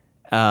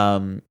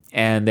 And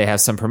they have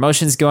some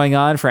promotions going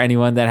on for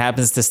anyone that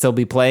happens to still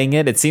be playing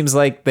it. It seems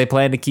like they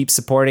plan to keep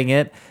supporting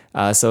it,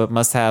 so it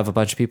must have a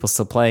bunch of people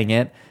still playing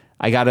it.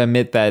 I got to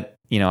admit that,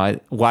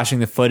 watching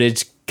the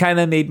footage kind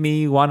of made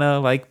me want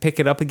to pick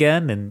it up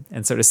again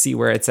and sort of see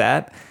where it's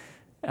at.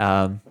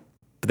 But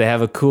they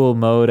have a cool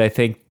mode, I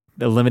think,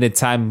 a limited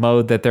time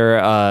mode that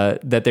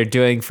they're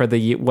doing for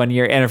the 1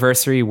 year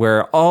anniversary,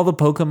 where all the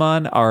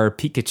Pokemon are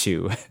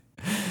Pikachu.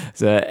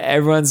 So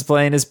everyone's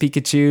playing as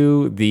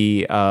Pikachu.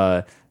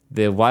 The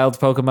wild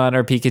Pokemon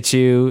are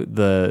Pikachu.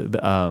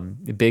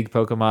 The big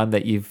Pokemon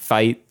that you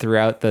fight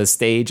throughout the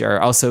stage are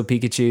also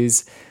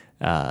Pikachus.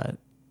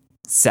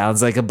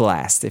 Sounds like a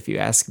blast, if you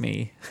ask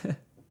me.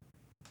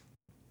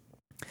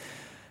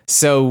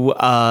 So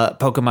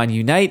Pokemon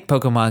Unite,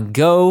 Pokemon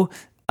Go.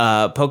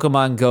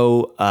 Pokemon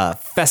Go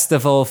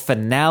Festival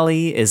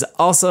Finale is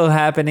also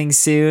happening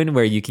soon,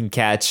 where you can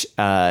catch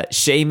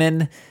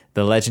Shaman,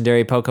 the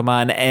legendary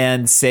Pokemon,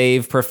 and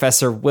save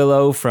Professor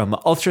Willow from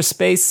Ultra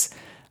Space.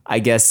 I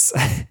guess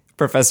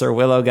Professor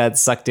Willow got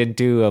sucked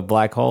into a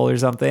black hole or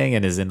something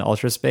and is in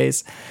Ultra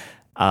Space.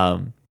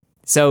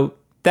 So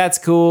that's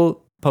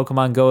cool.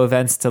 Pokemon Go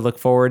events to look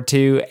forward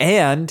to.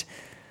 And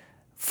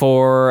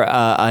for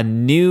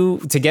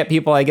to get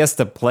people, I guess,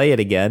 to play it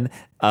again,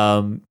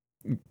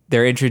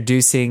 they're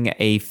introducing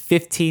a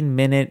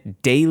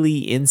 15-minute daily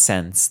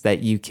incense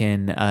that you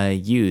can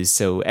use.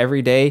 So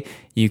every day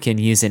you can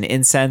use an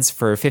incense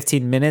for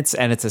 15 minutes,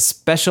 and it's a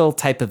special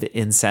type of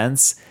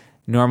incense.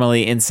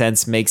 Normally,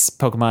 incense makes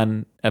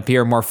Pokemon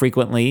appear more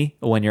frequently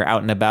when you're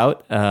out and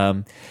about.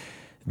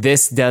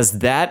 This does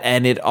that,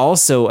 and it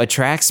also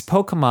attracts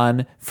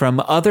Pokemon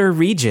from other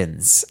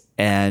regions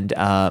and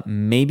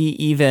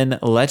maybe even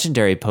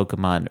legendary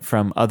Pokemon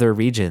from other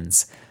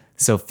regions.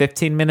 So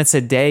 15 minutes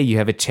a day, you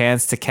have a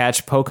chance to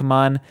catch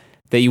Pokemon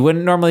that you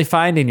wouldn't normally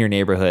find in your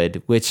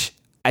neighborhood, which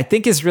I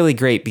think is really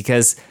great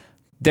because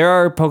there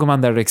are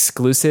Pokemon that are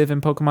exclusive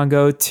in Pokemon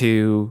Go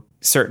to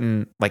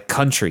certain like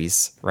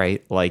countries,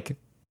 right? Like,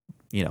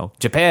 you know,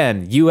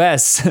 Japan,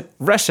 US,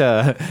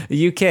 Russia,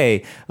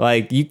 UK.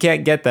 Like, you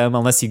can't get them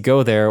unless you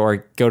go there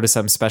or go to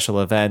some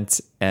special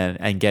event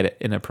and get it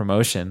in a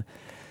promotion.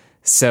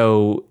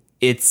 So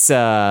it's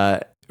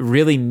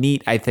really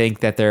neat, I think,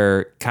 that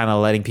they're kind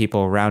of letting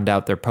people round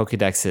out their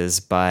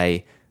Pokedexes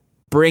by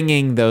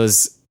bringing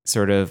those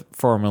sort of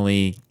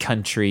formerly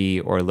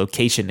country or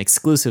location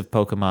exclusive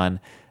Pokemon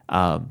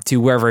to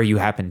wherever you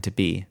happen to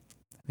be.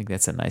 I think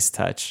that's a nice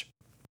touch.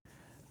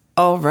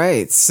 All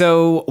right,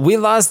 so we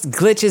lost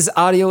Glitch's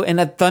audio in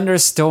a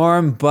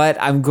thunderstorm, but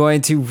I'm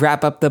going to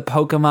wrap up the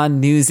Pokemon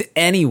news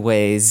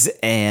anyways,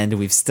 and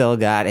we've still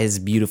got his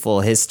beautiful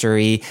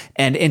history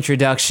and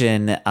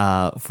introduction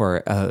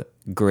for a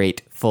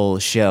great full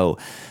show.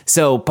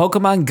 So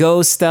Pokemon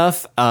Go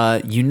stuff,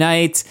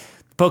 Unite,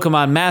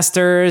 Pokemon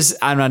Masters,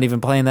 I'm not even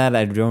playing that.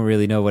 I don't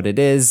really know what it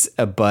is,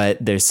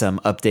 but there's some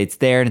updates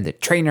there in the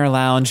Trainer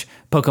Lounge.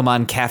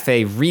 Pokemon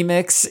Cafe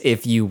Remix,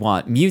 if you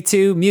want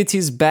Mewtwo.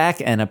 Mewtwo's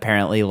back and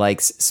apparently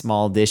likes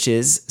small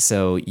dishes,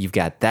 so you've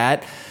got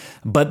that.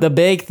 But the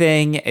big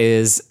thing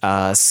is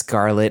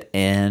Scarlet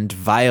and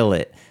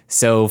Violet.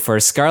 So for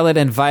Scarlet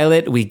and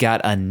Violet, we got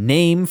a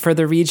name for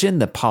the region,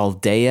 the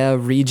Paldea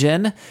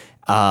region.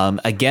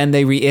 Again,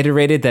 they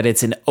reiterated that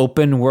it's an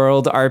open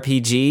world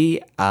RPG.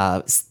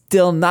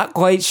 Still not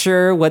quite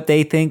sure what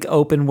they think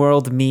open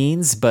world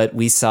means, but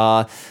we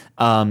saw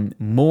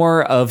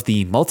more of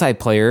the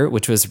multiplayer,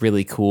 which was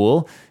really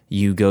cool.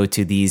 You go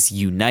to these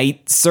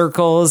Unite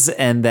circles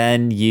and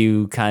then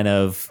you kind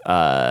of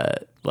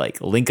like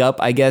link up,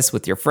 I guess,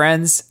 with your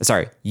friends.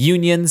 Sorry,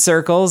 Union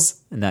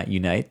circles, not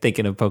Unite,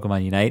 thinking of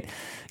Pokemon Unite.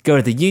 Go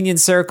to the Union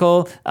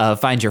Circle,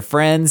 find your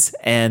friends,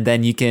 and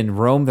then you can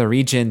roam the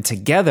region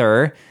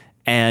together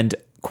and,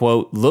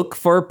 quote, look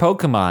for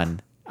Pokemon.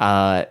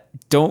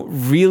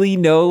 Don't really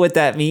know what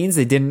that means.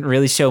 They didn't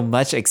really show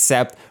much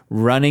except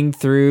running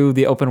through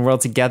the open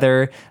world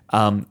together.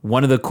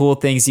 One of the cool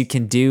things you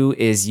can do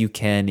is you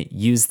can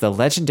use the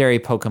legendary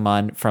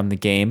Pokemon from the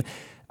game,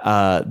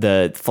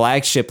 the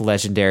flagship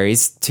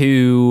legendaries,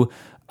 to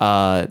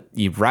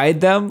you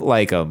ride them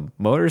like a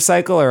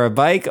motorcycle or a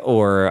bike,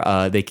 or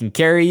they can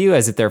carry you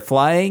as if they're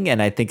flying.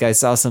 And I think I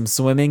saw some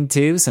swimming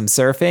too, some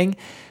surfing.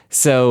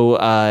 So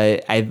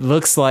it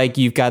looks like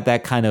you've got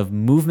that kind of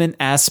movement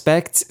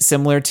aspect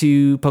similar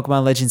to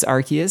Pokemon Legends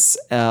Arceus,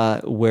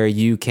 where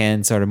you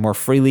can sort of more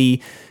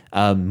freely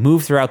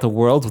move throughout the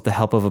world with the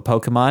help of a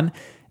Pokemon.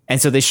 And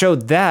so they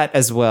showed that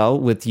as well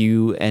with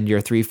you and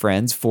your 3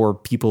 friends, 4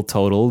 people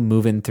total,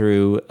 moving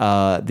through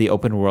the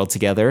open world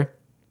together.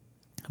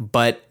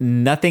 But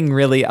nothing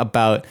really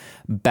about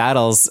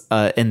battles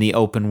in the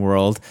open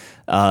world.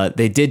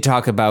 They did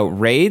talk about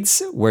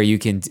raids, where you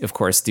can, of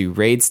course, do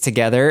raids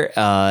together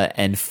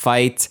and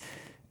fight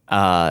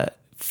a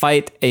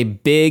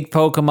big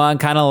Pokemon,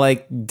 kind of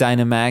like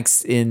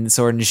Dynamax in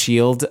Sword and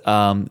Shield.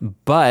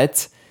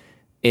 But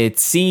it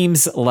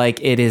seems like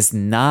it is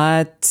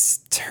not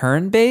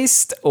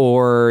turn-based,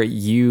 or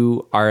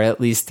you are at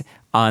least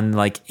on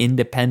like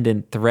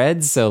independent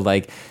threads. So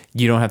like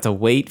you don't have to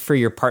wait for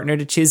your partner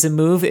to choose a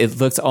move. It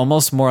looks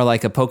almost more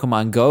like a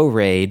Pokemon Go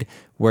raid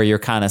where you're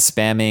kind of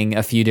spamming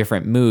a few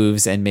different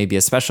moves and maybe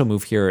a special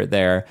move here or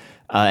there.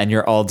 And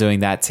you're all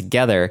doing that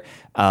together.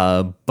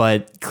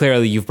 But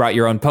clearly you've brought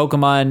your own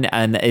Pokemon,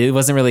 and it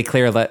wasn't really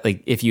clear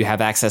like if you have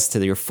access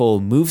to your full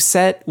move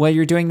set while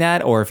you're doing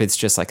that, or if it's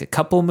just like a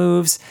couple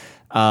moves.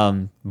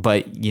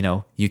 But you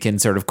know, you can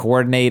sort of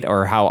coordinate,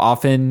 or how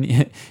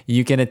often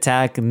you can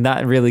attack,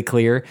 not really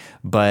clear,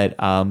 but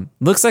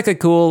looks like a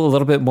cool, a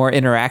little bit more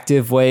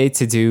interactive way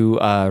to do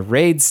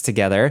raids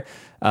together.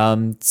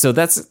 So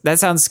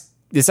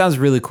it sounds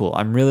really cool.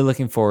 I'm really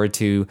looking forward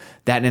to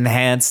that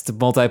enhanced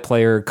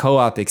multiplayer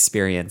co-op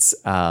experience,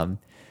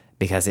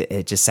 because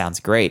it just sounds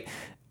great.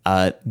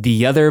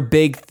 The other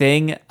big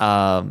thing,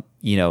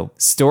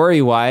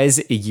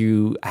 story-wise,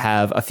 you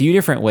have a few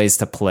different ways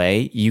to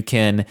play. You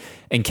can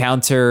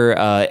encounter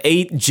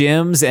 8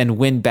 gyms and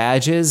win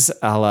badges,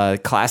 a la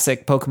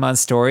classic Pokemon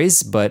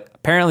stories, but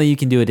apparently you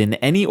can do it in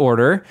any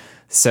order,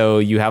 so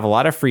you have a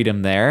lot of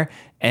freedom there.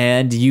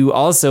 And you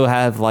also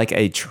have like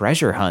a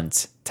treasure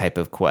hunt type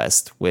of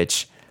quest,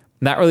 which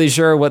Not really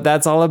sure what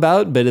that's all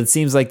about, but it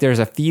seems like there's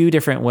a few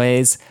different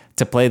ways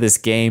to play this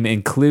game,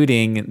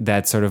 including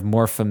that sort of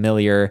more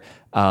familiar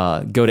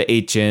go to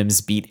 8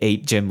 gyms, beat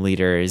 8 gym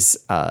leaders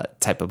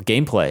type of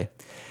gameplay.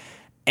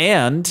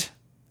 And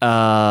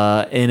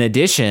in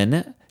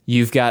addition,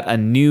 you've got a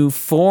new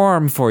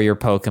form for your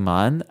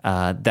Pokemon.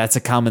 That's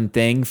a common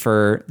thing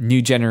for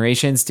new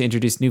generations to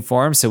introduce new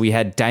forms. So we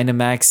had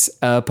Dynamax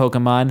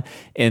Pokemon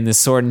in the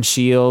Sword and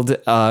Shield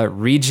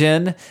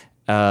region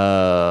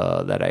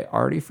that I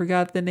already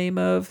forgot the name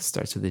of.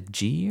 Starts with a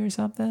G or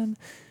something.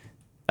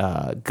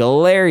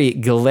 Galar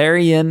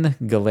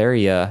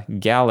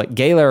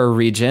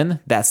region.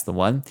 That's the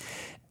one.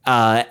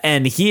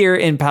 And here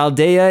in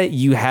Paldea,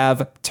 you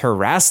have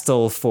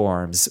Terastal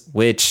forms,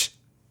 which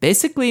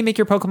basically make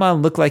your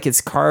Pokemon look like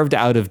it's carved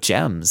out of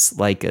gems,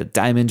 like a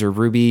diamond or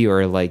ruby,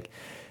 or like,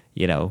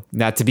 you know,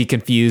 not to be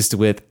confused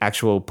with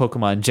actual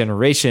Pokemon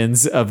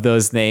generations of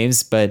those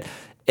names, but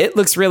it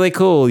looks really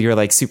cool. You're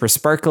like super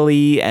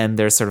sparkly, and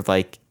there's sort of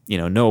like, you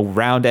know, no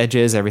round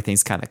edges.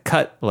 Everything's kind of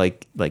cut,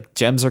 like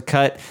gems are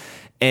cut.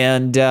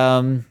 And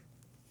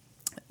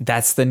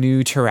that's the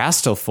new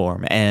Terastal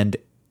form. And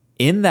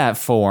in that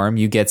form,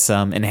 you get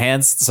some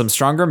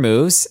stronger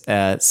moves,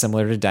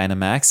 similar to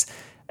Dynamax.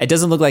 It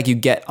doesn't look like you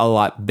get a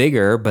lot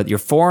bigger, but your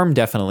form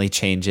definitely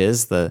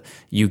changes.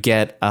 You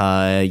get,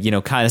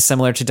 kind of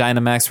similar to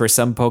Dynamax, where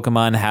some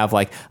Pokemon have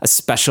like a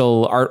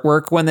special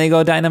artwork when they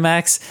go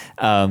Dynamax.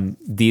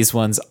 These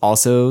ones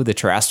also, the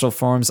Terastal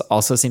forms,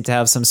 also seem to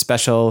have some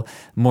special,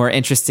 more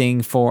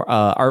interesting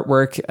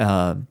artwork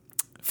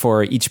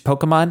for each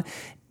Pokemon.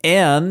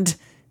 And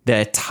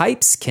the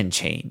types can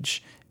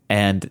change,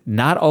 and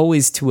not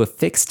always to a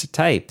fixed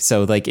type.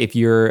 So like if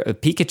you're a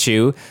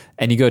Pikachu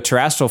and you go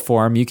Terastal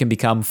form, you can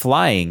become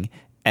flying.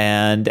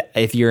 And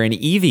if you're an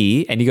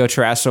Eevee and you go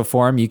Terastal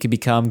form, you can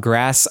become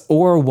grass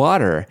or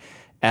water.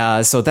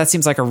 So that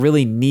seems like a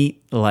really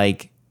neat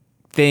like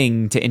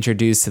thing to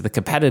introduce to the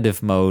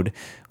competitive mode,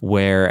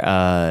 where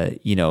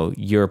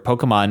your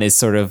Pokemon is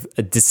sort of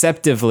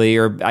deceptively,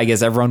 or I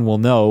guess everyone will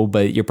know,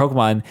 but your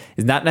Pokemon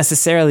is not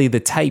necessarily the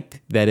type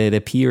that it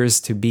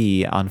appears to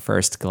be on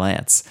first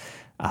glance.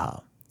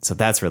 So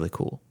that's really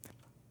cool.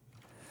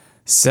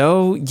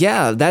 So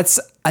yeah,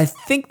 I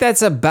think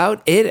that's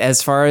about it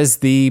as far as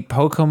the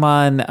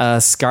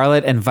Pokemon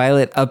Scarlet and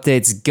Violet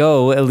updates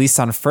go, at least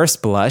on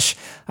first blush.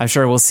 I'm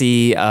sure we'll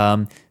see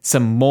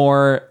some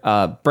more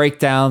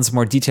breakdowns,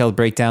 more detailed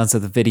breakdowns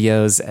of the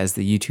videos, as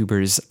the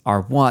YouTubers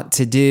are wont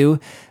to do.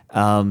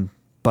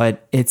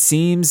 But it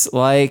seems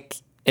like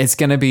it's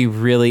going to be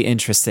really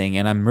interesting,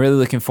 and I'm really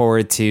looking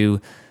forward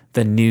to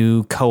the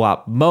new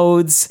co-op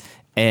modes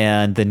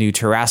and the new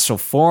Terastal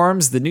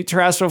forms. The new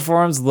Terastal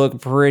forms look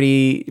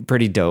pretty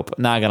dope.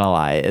 I'm not gonna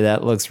lie,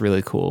 that looks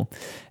really cool.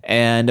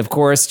 And of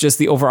course, just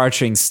the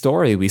overarching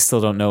story, we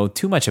still don't know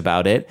too much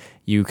about it.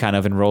 You kind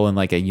of enroll in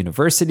like a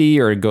university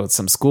or go to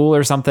some school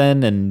or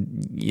something,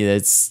 and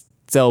it's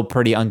still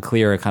pretty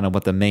unclear kind of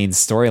what the main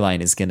storyline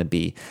is going to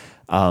be.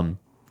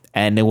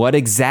 And what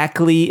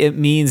exactly it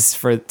means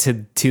to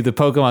the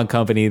Pokemon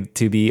Company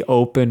to be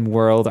open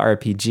world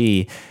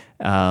RPG.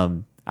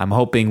 I'm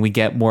hoping we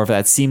get more of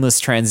that seamless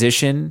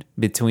transition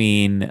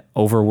between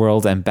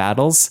overworld and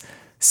battles.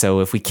 So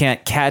if we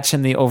can't catch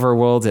in the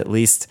overworld, at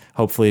least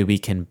hopefully we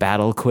can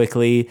battle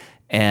quickly.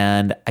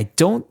 And I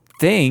don't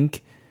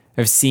think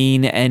I've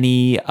seen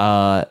any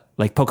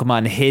like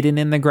Pokemon hidden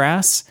in the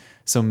grass.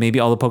 So maybe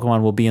all the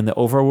Pokemon will be in the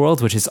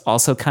overworld, which is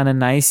also kind of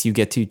nice. You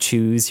get to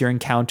choose your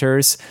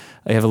encounters.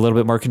 You have a little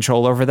bit more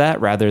control over that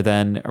rather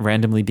than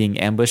randomly being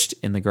ambushed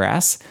in the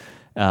grass.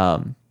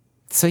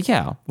 So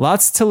yeah,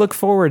 lots to look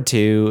forward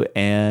to,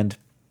 and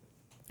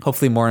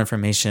hopefully more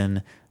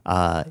information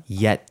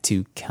yet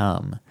to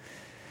come.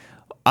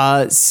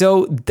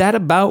 So that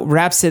about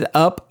wraps it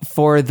up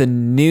for the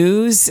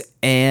news,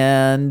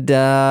 and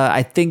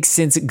I think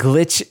since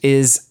Glitch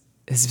has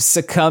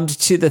succumbed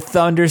to the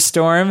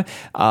thunderstorm,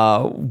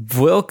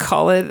 we'll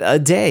call it a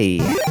day.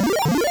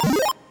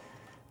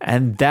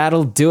 And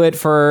that'll do it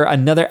for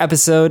another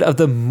episode of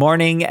the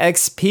Morning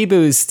XP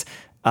Boost.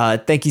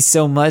 Thank you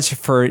so much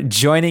for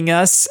joining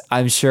us.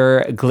 I'm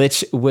sure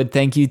Glitch would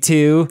thank you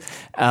too.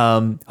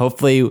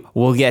 Hopefully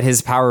we'll get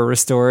his power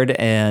restored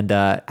and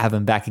have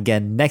him back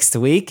again next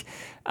week.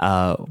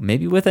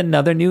 Maybe with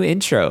another new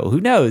intro. Who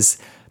knows?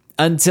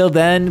 Until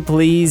then,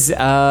 please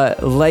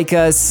like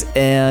us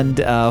and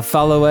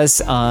follow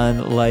us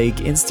on like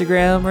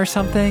Instagram or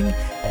something,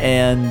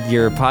 and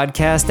your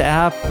podcast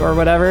app or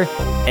whatever.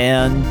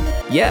 And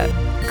yeah,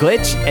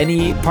 Glitch,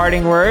 any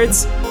parting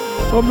words?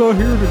 I'm not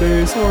here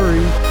today,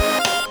 sorry.